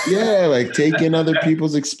bit. Yeah, like take in other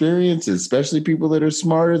people's experiences, especially people that are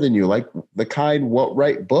smarter than you, like the kind what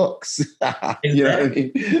write books. You know what I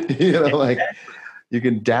mean? Like you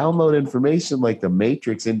can download information like the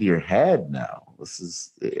Matrix into your head now. This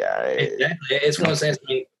is exactly. It's one of those things.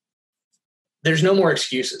 I mean, there's no more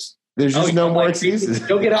excuses. There's just no more excuses.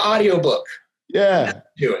 Go get an audiobook. Yeah.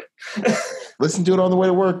 Do it. Listen to it on the way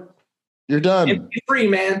to work. You're done. It's free,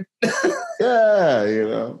 man.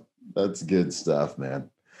 Yeah, that's good stuff, man.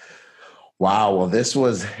 Wow. Well, this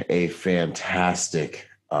was a fantastic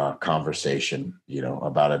conversation,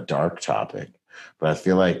 about a dark topic. But I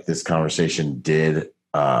feel like this conversation did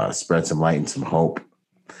spread some light and some hope,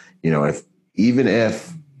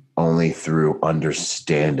 if only through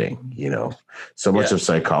understanding, so much of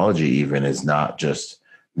psychology even is not just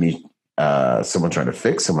me, someone trying to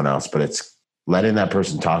fix someone else, but it's letting that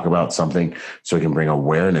person talk about something so it can bring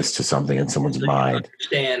awareness to something in someone's mind.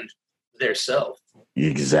 Understand their self.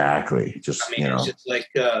 Exactly. Just, it's just like,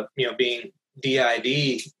 being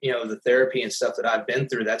DID, the therapy and stuff that I've been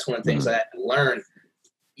through. That's one of the things I had to learn.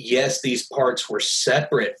 Yes, these parts were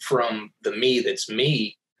separate from the me that's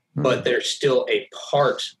me, but they're still a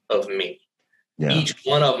part of me. Yeah. Each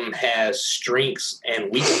one of them has strengths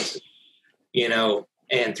and weaknesses,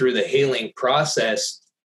 and through the healing process,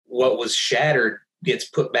 what was shattered gets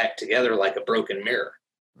put back together like a broken mirror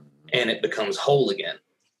and it becomes whole again.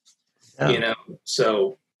 Yeah.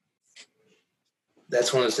 So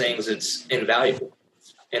that's one of the things that's invaluable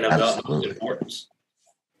and of utmost importance.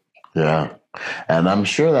 Yeah. And I'm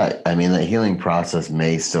sure that, the healing process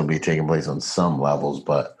may still be taking place on some levels,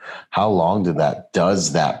 but how long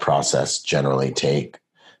does that process generally take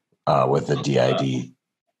with the DID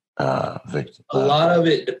victim? A lot of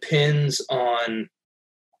it depends on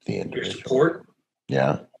your support.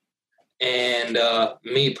 Yeah. And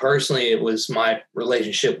me personally, it was my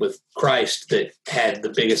relationship with Christ that had the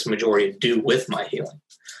biggest majority to do with my healing.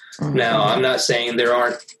 Mm-hmm. Now, I'm not saying there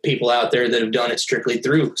aren't people out there that have done it strictly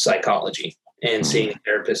through psychology and seeing a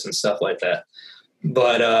therapist and stuff like that.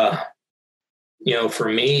 But, for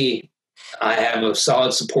me, I have a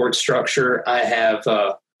solid support structure. I have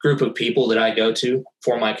a group of people that I go to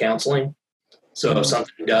for my counseling. So if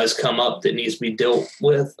something does come up that needs to be dealt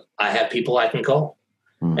with, I have people I can call.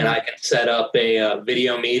 And I can set up a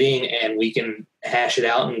video meeting and we can hash it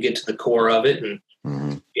out and get to the core of it and,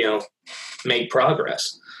 make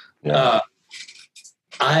progress. Yeah.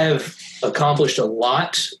 I have accomplished a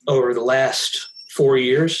lot over the last 4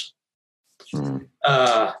 years.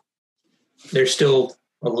 There's still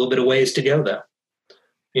a little bit of ways to go, though.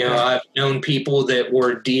 I've known people that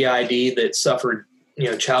were DID that suffered,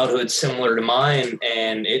 childhood similar to mine,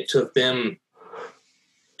 and it took them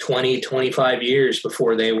 20, 25 years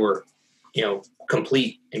before they were,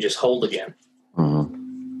 complete and just whole again.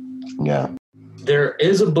 Mm-hmm. Yeah. There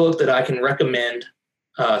is a book that I can recommend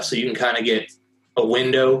so you can kind of get a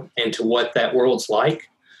window into what that world's like.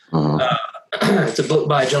 Mm-hmm. It's a book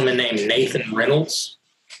by a gentleman named Nathan Reynolds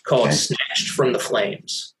called Snatched from the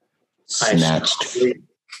Flames. Snatched?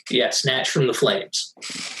 Snatched from the Flames.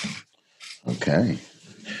 Okay.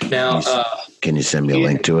 Now, can you send me a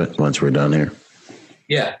link to it once we're done here?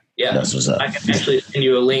 Yeah. That's what's up. I can actually send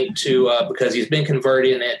you a link to, because he's been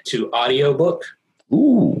converting it to audiobook.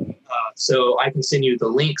 Ooh. So I can send you the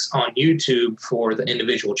links on YouTube for the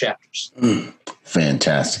individual chapters.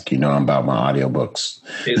 Fantastic. I'm about my audiobooks.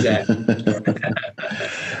 Exactly.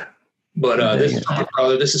 But this is my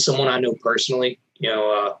brother. This is someone I know personally,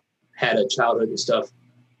 had a childhood and stuff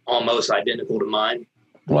almost identical to mine.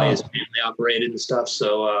 The way his family operated and stuff.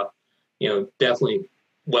 So, definitely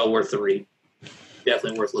well worth the read.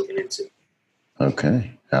 Definitely worth looking into.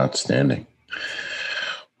 Okay. Outstanding.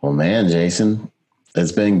 Well, man, Jason,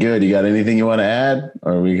 it's been good. You got anything you want to add,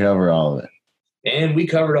 or we cover all of it? And we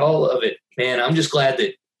covered all of it, man. I'm just glad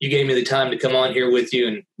that, you gave me the time to come on here with you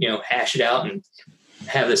and, hash it out and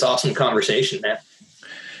have this awesome conversation, man.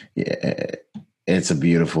 Yeah, it's a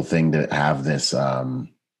beautiful thing to have this,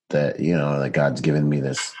 that God's given me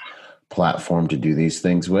this platform to do these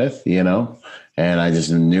things with, and I just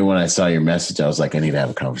knew when I saw your message, I was like, I need to have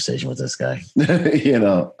a conversation with this guy.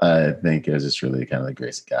 I think it was just really kind of the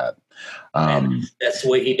grace of God. That's the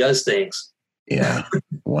way he does things. Yeah,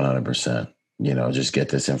 100%. Just get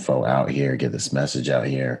this info out here, get this message out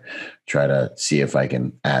here, try to see if I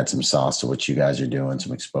can add some sauce to what you guys are doing,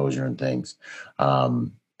 some exposure and things.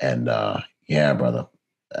 Yeah, brother,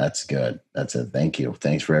 that's good. That's it. Thank you.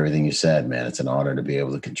 Thanks for everything you said, man. It's an honor to be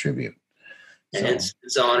able to contribute. And it's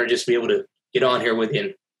an honor just to be able to get on here with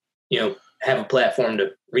you and, have a platform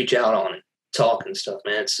to reach out on and talk and stuff,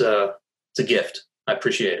 man. It's a gift. I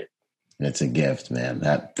appreciate it. It's a gift, man.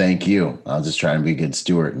 Thank you. I'll just try and be a good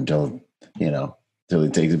steward until he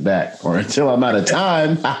takes it back or until I'm out of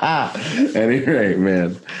time. At any rate,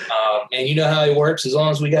 man. And you know how it works. As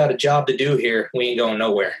long as we got a job to do here, we ain't going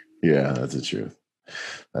nowhere. Yeah, that's the truth.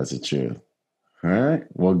 That's the truth. All right.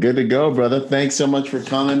 Well, good to go, brother. Thanks so much for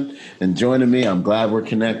coming and joining me. I'm glad we're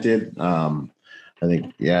connected. I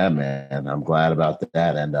think, yeah, man, I'm glad about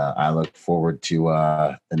that. And I look forward to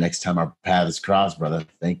the next time our paths cross, brother.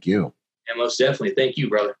 Thank you. Yeah, most definitely. Thank you,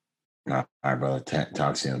 brother. All right, brother.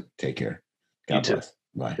 Talk soon. Take care. God you bless. Too.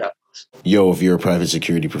 Bye. God. Yo, if you're a private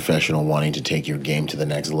security professional wanting to take your game to the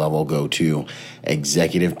next level, go to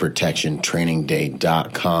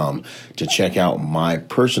executiveprotectiontrainingday.com to check out my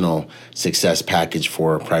personal success package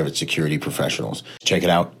for private security professionals. Check it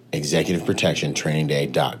out,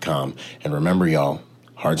 executiveprotectiontrainingday.com. And remember, y'all,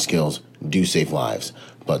 hard skills do save lives,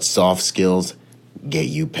 but soft skills get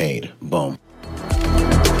you paid. Boom.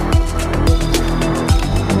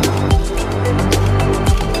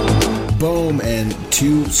 Boom. And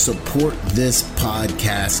to support this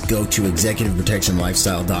podcast, go to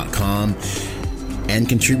executiveprotectionlifestyle.com and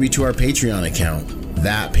contribute to our Patreon account.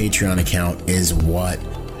 That Patreon account is what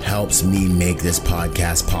helps me make this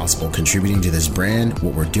podcast possible, contributing to this brand,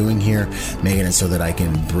 what we're doing here, making it so that I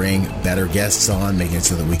can bring better guests on, making it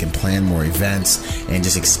so that we can plan more events and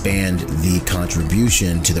just expand the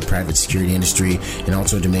contribution to the private security industry and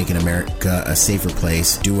also to making America a safer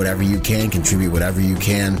place. Do whatever you can, contribute whatever you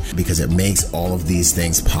can, because it makes all of these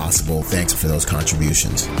things possible. Thanks for those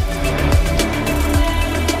contributions.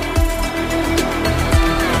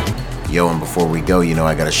 Yo, and before we go,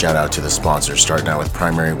 I got to shout out to the sponsors, starting out with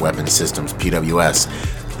Primary Weapon Systems, PWS.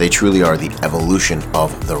 They truly are the evolution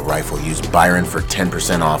of the rifle. Use Byron for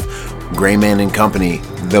 10% off. Grayman & Company,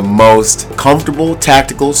 the most comfortable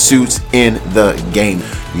tactical suits in the game.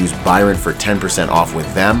 Use Byron for 10% off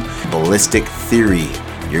with them. Ballistic Theory.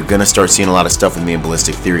 You're going to start seeing a lot of stuff with me in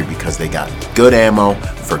Ballistic Theory because they got good ammo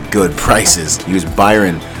for good prices. Use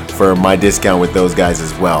Byron for my discount with those guys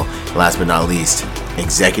as well. Last but not least,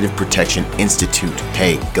 Executive Protection Institute.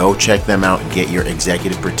 Hey, go check them out and get your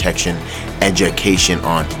executive protection education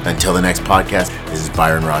on. Until the next podcast, this is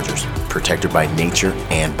Byron Rogers, protector by nature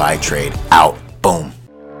and by trade. Out.